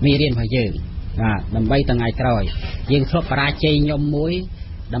มีเรียนพอยืนดำใบตั้งไงตรอยยืนครบปราเจยมมวย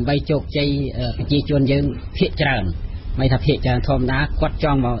ดำใบโจกใจจีจวนยืนเพียจรันไม่ถ้าเพียจรันทอมนะกดจ้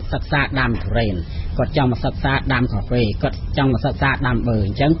องมาศึกษาดำทุเรนก็ គាត់ចង់មកសិក្សាដាំកាហ្វេគាត់ចង់មកសិក្សាដាំបឺអ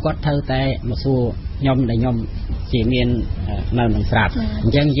ញ្ចឹងគាត់ត្រូវតែមកសួរខ្ញុំដែលខ្ញុំជាមាននៅនឹងស្រាប់អ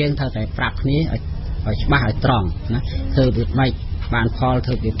ញ្ចឹងយើងត្រូវតែប្រាប់គ្នាឲ្យច្បាស់ឲ្យត្រង់ណាធ្វើវាមិនបានផលធ្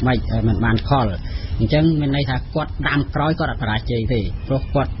វើវាមិនមិនបានផលអញ្ចឹងមានន័យថាគាត់ដាំក្រោយគាត់អត់បរាជ័យទេព្រោះ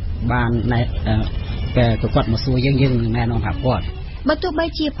គាត់បានគាត់មកសួរយើងណែនាំថាគាត់បើទោះបី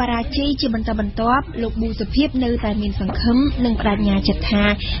ជាបរាជ័យជាបន្តបន្ទាប់លោកប៊ូសុភាពនៅតែមានសង្ឃឹមនិងប្រាជ្ញាចិត្តថា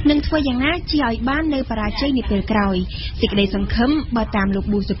នឹងធ្វើយ៉ាងណាជាឲ្យបាននៅបរាជ័យនាពេលក្រោយសេចក្តីសង្ឃឹមបើតាមលោក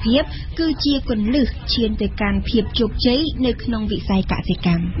ប៊ូសុភាពគឺជាគន្លឹះឈានទៅកាន់ភាពជោគជ័យនៅក្នុងវិស័យកសិក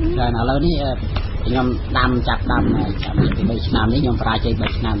ម្មតែឥឡូវនេះខ្ញុំចាប់ដាំពី3ឆ្នាំនេះខ្ញុំបរាជ័យ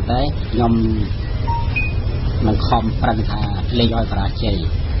3ឆ្នាំតែខ្ញុំមិនខំប្រឹងថាលេងឲ្យបរាជ័យ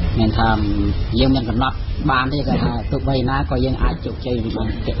មានថាយើងមានកំណត់បានទេគាត់ថាទោះបីណាក៏យើងអាចជោគជ័យបាន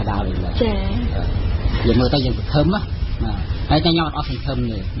ពាក់កណ្ដាលវិញដែរចាយើងមើលទៅយើងសង្ឃឹមណាហើយតែខ្ញុំអត់អស់សង្ឃឹម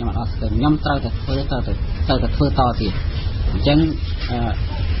ទេខ្ញុំអត់អស់សង្ឃឹមខ្ញុំត្រូវតែធ្វើធ្វើតទៀតអញ្ចឹង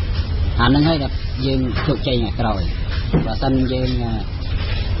អានឹងហើយដែលយើងជោគជ័យថ្ងៃក្រោយបើសិនយើង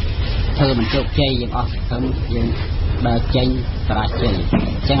ធ្វើមិនជោគជ័យយើងអស់សង្ឃឹមយើងដើរចេញបរាជ័យអ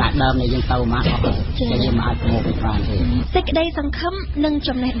ញ្ចឹងអាចដើមនៃយើងទៅមកអស់ចឹងយើងមិនអាចមកបានទេសេចក្តីសង្ឃឹមនិង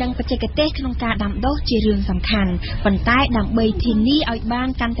ចំណេះដឹងបច្ចេកទេសក្នុងការដាំដុះជារឿងសំខាន់ប៉ុន្តែដើម្បីធានាឲ្យបាន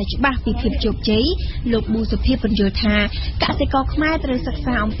កាន់តែច្បាស់ពីភាពជោគជ័យលោកប៊ូសុភាពបញ្យល់ថាកសិករខ្មែរត្រូវសិក្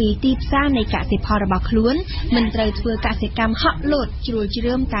សាអំពីទីផ្សារនៃកសិផលរបស់ខ្លួនមិនត្រូវធ្វើកសិកម្មហក់លោតជ្រួលជ្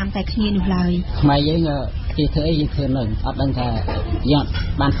រើមតាមតែគ្នានោះឡើយខ្មែរយើងគេធ្វើអីយើងធ្វើនឹងអត់ដឹងថាយើង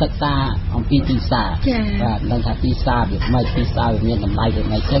បានសិក្សាអំពីទីផ្សារបាទដឹងថាទីផ្សារវាមិនទីផ្សារវាមានតម្លៃវា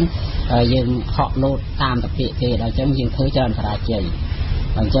មិនចឹងយើងហក់លោតតាមតាពាក្យគេដល់ចឹងយើងធ្វើច្រើនបរាជ័យ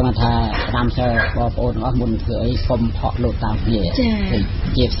អញ្ចឹងថាស្ដាំសើបងប្អូនទាំងអស់មុនធ្វើអីកុំហក់លោតតាមគ្នា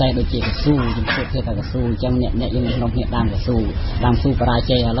ជាផ្សេងដូចជាកស៊ូយើងធ្វើតែកស៊ូអញ្ចឹងអ្នកយើងក្នុងគ្នាដាំកស៊ូបរា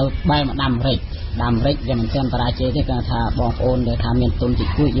ជ័យឥឡូវបែរមកដាំម្រេចវាមិនទាន់បរាជ័យទេគាត់ថាបងប្អូនដែលថាមានទុនតិច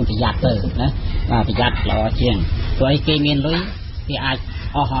តួចយើងប្រយ័ត្នទៅណាប្រយ័ត្នល្អជាងព្រោះអីគេមានលុយគេអាច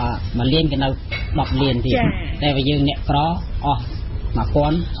អស់មួយលានគេនៅ10លានទៀតតែបើយើងអ្នកក្រអស់1000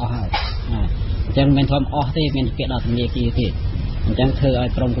អស់ហើយអញ្ចឹងមិនធំអស់ទេមានពាក្យដល់ធនាគារទៀតអញ្ចឹងធ្វើឲ្យ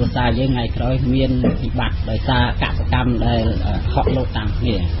ក្រុមគ្រួសារយើងថ្ងៃក្រោយមានវិបត្តិដោយសារកសិកម្មដែលហក់លោតតាមគ្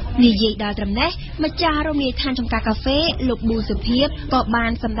នានិយាយដល់ត្រឹមនេះម្ចាស់រមណីយដ្ឋានចំការកាហ្វេលោកប៊ូសុភាពក៏បា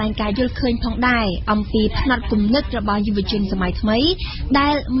នសម្ដែងការយល់ឃើញផងដែរអំពីផ្នត់គំនិតរបស់យុវជនសម័យថ្មីដែ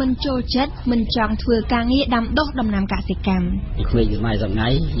លមិនចូលចិត្តមិនចង់ធ្វើការងារដាំដុះដំណាំកសិកម្មពីក្មេងសម័យថ្ងៃ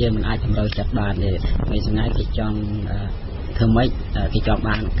យើងមិនអាចតម្រូវចិត្តបានទេក្មេងសម័យគេចង់ធ្វើម៉េចគេចង់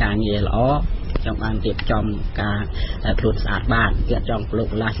បានការងារល្អចង់បានរៀបចំការខ្លួនស្អាតបានគេចង់លោក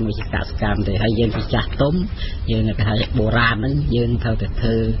លាស់ជាមួយកសិកម្មទេហើយយើងពីចាស់ទុំយើងគេថាបុរាណហ្នឹងយើងត្រូវតែធ្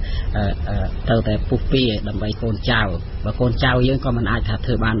វើត្រូវតែពុះពៀដើម្បីកូនចៅបើកូនចៅយើងក៏មិនអាចថាធ្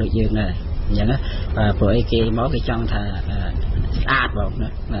វើបានដូចយើងដែរអញ្ចឹងព្រោះអីគេមកគេចង់ថាស្អាតបងណា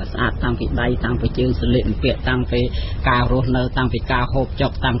ស្អាតតាំងពីដៃតាំងពីជើងស្លៀកពាក់តាំងពីការរស់នៅតាំងពីការហូបចុ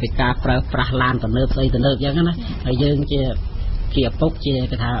កតាំងពីការប្រើប្រាស់ឡានទំនើបស្អីទំនើបអញ្ចឹងណាហើយយើងជាឪពុកជា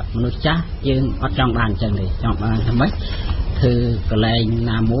គេថាមនុស្សចាស់យើងអត់ចង់បានអញ្ចឹងទេចង់បានថាម៉េចគឺកន្លែង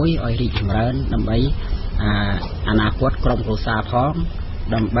ណាមួយឲ្យរីកចម្រើនដើម្បីអនាគតក្រុមគ្រួសារផង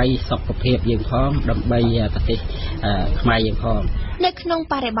ដើម្បីសុខភាពយើងផងដើម្បីប្រទេសខ្មែរយើងផងនៅក្នុង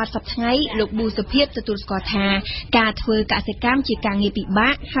បរិបទសប្តាហ៍ថ្ងៃលោកប៊ូសុភាពទទួលស្គាល់ថាការធ្វើកសិកម្មជាការងារពិបា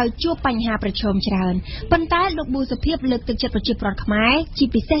កហើយជួបបញ្ហាប្រឈមច្រើនប៉ុន្តែលោកប៊ូសុភាពលើកទឹកចិត្តប្រជាពលរដ្ឋខ្មែរជា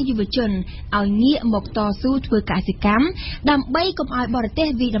ពិសេសយុវជនឲ្យងាកមកតស៊ូធ្វើកសិកម្មដើម្បីកុំឲ្យបរទេស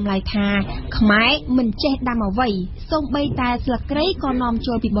វិតម្លៃថាខ្មែរមិនចេះដាំអ្វីសូម្បីតែស្លឹកគ្រៃក៏នាំ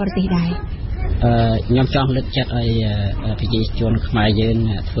ចូលពីបរទេសដែរខ្ញុំចង់លើកចិត្តឲ្យប្រជាជនខ្មែរយើង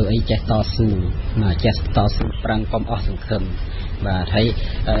ធ្វើអីចេះតស៊ូចេះតស៊ូប្រឹងកុំអស់សង្ឃឹមបាទហើយ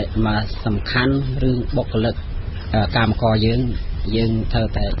មកសំខាន់រឿងបុគ្គលិកកម្មករយើងត្រូវ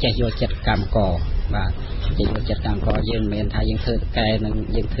តែចេះយកចិត្តកម្មករបាទចេះយកចិត្តកម្មករយើងមិនមែនថាយើងធ្វើកែនឹង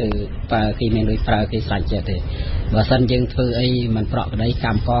យើងធ្វើប្រើគេមានលុយប្រើគេស្លាញ់ចិត្តទេបើសិនយើងធ្វើអីមិនប្រក្រតីក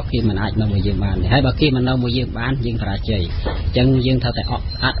ម្មករគេមិនអាចនៅមួយយើងបានទេហើយបើគេមិននៅមួយយើងបានយើងបរាជ័យអញ្ចឹងយើងត្រូវតែ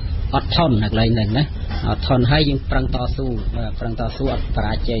អត់ថន់នៅកន្លែងហ្នឹងណាអត់ថន់ហើយយើងប្រឹងតស៊ូអត់ប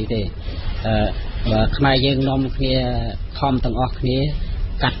រាជ័យទេបើខ្មែរយើងនាំគ្នាខំទាំងអស់គ្នា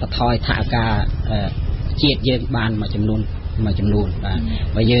កាត់បន្ថយថវិកាជាតិយើងបានមួយចំនួនបាទ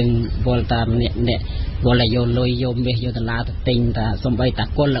បើយើងវល់តាមអ្នកវល់យកលុយយកមាសយកដុល្លារទៅទិញតាសំបីតា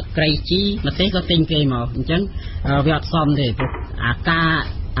គុលក្រៃជីប្រទេសក៏ទិញគេមកអញ្ចឹងវាអត់សមទេព្រោះអាការ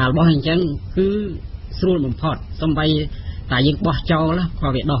របស់អញ្ចឹងគឺស្រួលបំផុតសំបីតែយើងបោះចោលក៏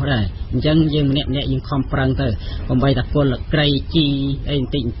វាដោះដែរអញ្ចឹងយើងម្នាក់យើងខំប្រឹងទៅដើម្បីតែគុលក្រៃជីអីប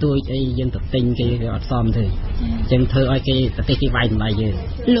ន្តិចបន្តួចអីយើងទៅទិញគេវាអត់សមទេអញ្ចឹងធ្វើឲ្យគេប្រទេសគេវាយតម្លៃយើង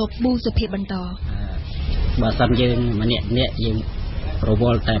លោកប៊ូសុភាពបន្ត បើសិនយើងម្នាក់យើងរវ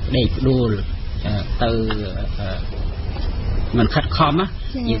ល់តែប្តេជ្ញាដួលទៅមិនខិតខំ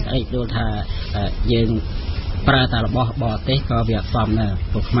យើងអីដូចថាយើងប្រើតែរបស់បរទេសក៏វាអត់សមដែរ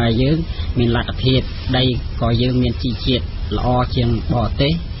ព្រោះខ្មែរយើងមានលទ្ធភាពដីក៏យើងមានជីជាតិល្អជាងបរទេ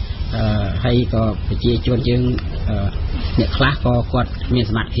សហើយក៏ប្រជាជនយើងអ្នកខ្លះក៏គាត់មាន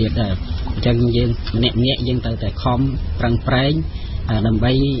សមត្ថភាពដែរអញ្ចឹងយើងម្នាក់យើងត្រូវតែខំប្រឹងប្រែងដើម្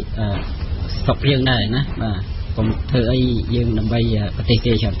បីស្រុកយើងដែរណាបាទកុំធ្វើអីយើងដើម្បីប្រទេស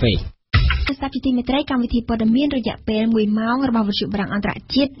គេច្រើនពេកស្ដាប់ជាទីមេត្រីកម្មវិធីព័ត៌មានរយៈពេល1ម៉ោងរបស់វិទ្យុបារាំងអន្តរ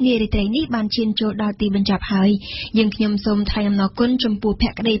ជាតិនារីត្រីនេះបានឈានចូលដល់ទីបញ្ចប់ហើយយើងខ្ញុំសូមថ្លែងអំណរគុណចំពោះភ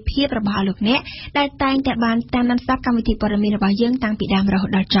ក្ដីភាពរបស់លោកអ្នកដែលតែងតែបានតាមដានស្ដាប់កម្មវិធីព័ត៌មានរបស់យើងតាំងពីដើមរហូត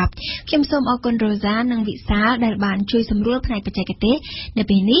ដល់ចប់ខ្ញុំសូមអរគុណរ៉ូសានិងវិសាលដែលបានជួយសម្រួលផ្នែកបច្ចេកទេសនៅ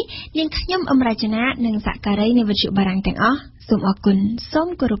ពេលនេះនាងខ្ញុំអមរជនានិងសហការីនៃវិទ្យុបារាំងទាំងអស់សូមអរគុណសូម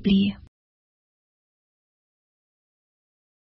គោរពលា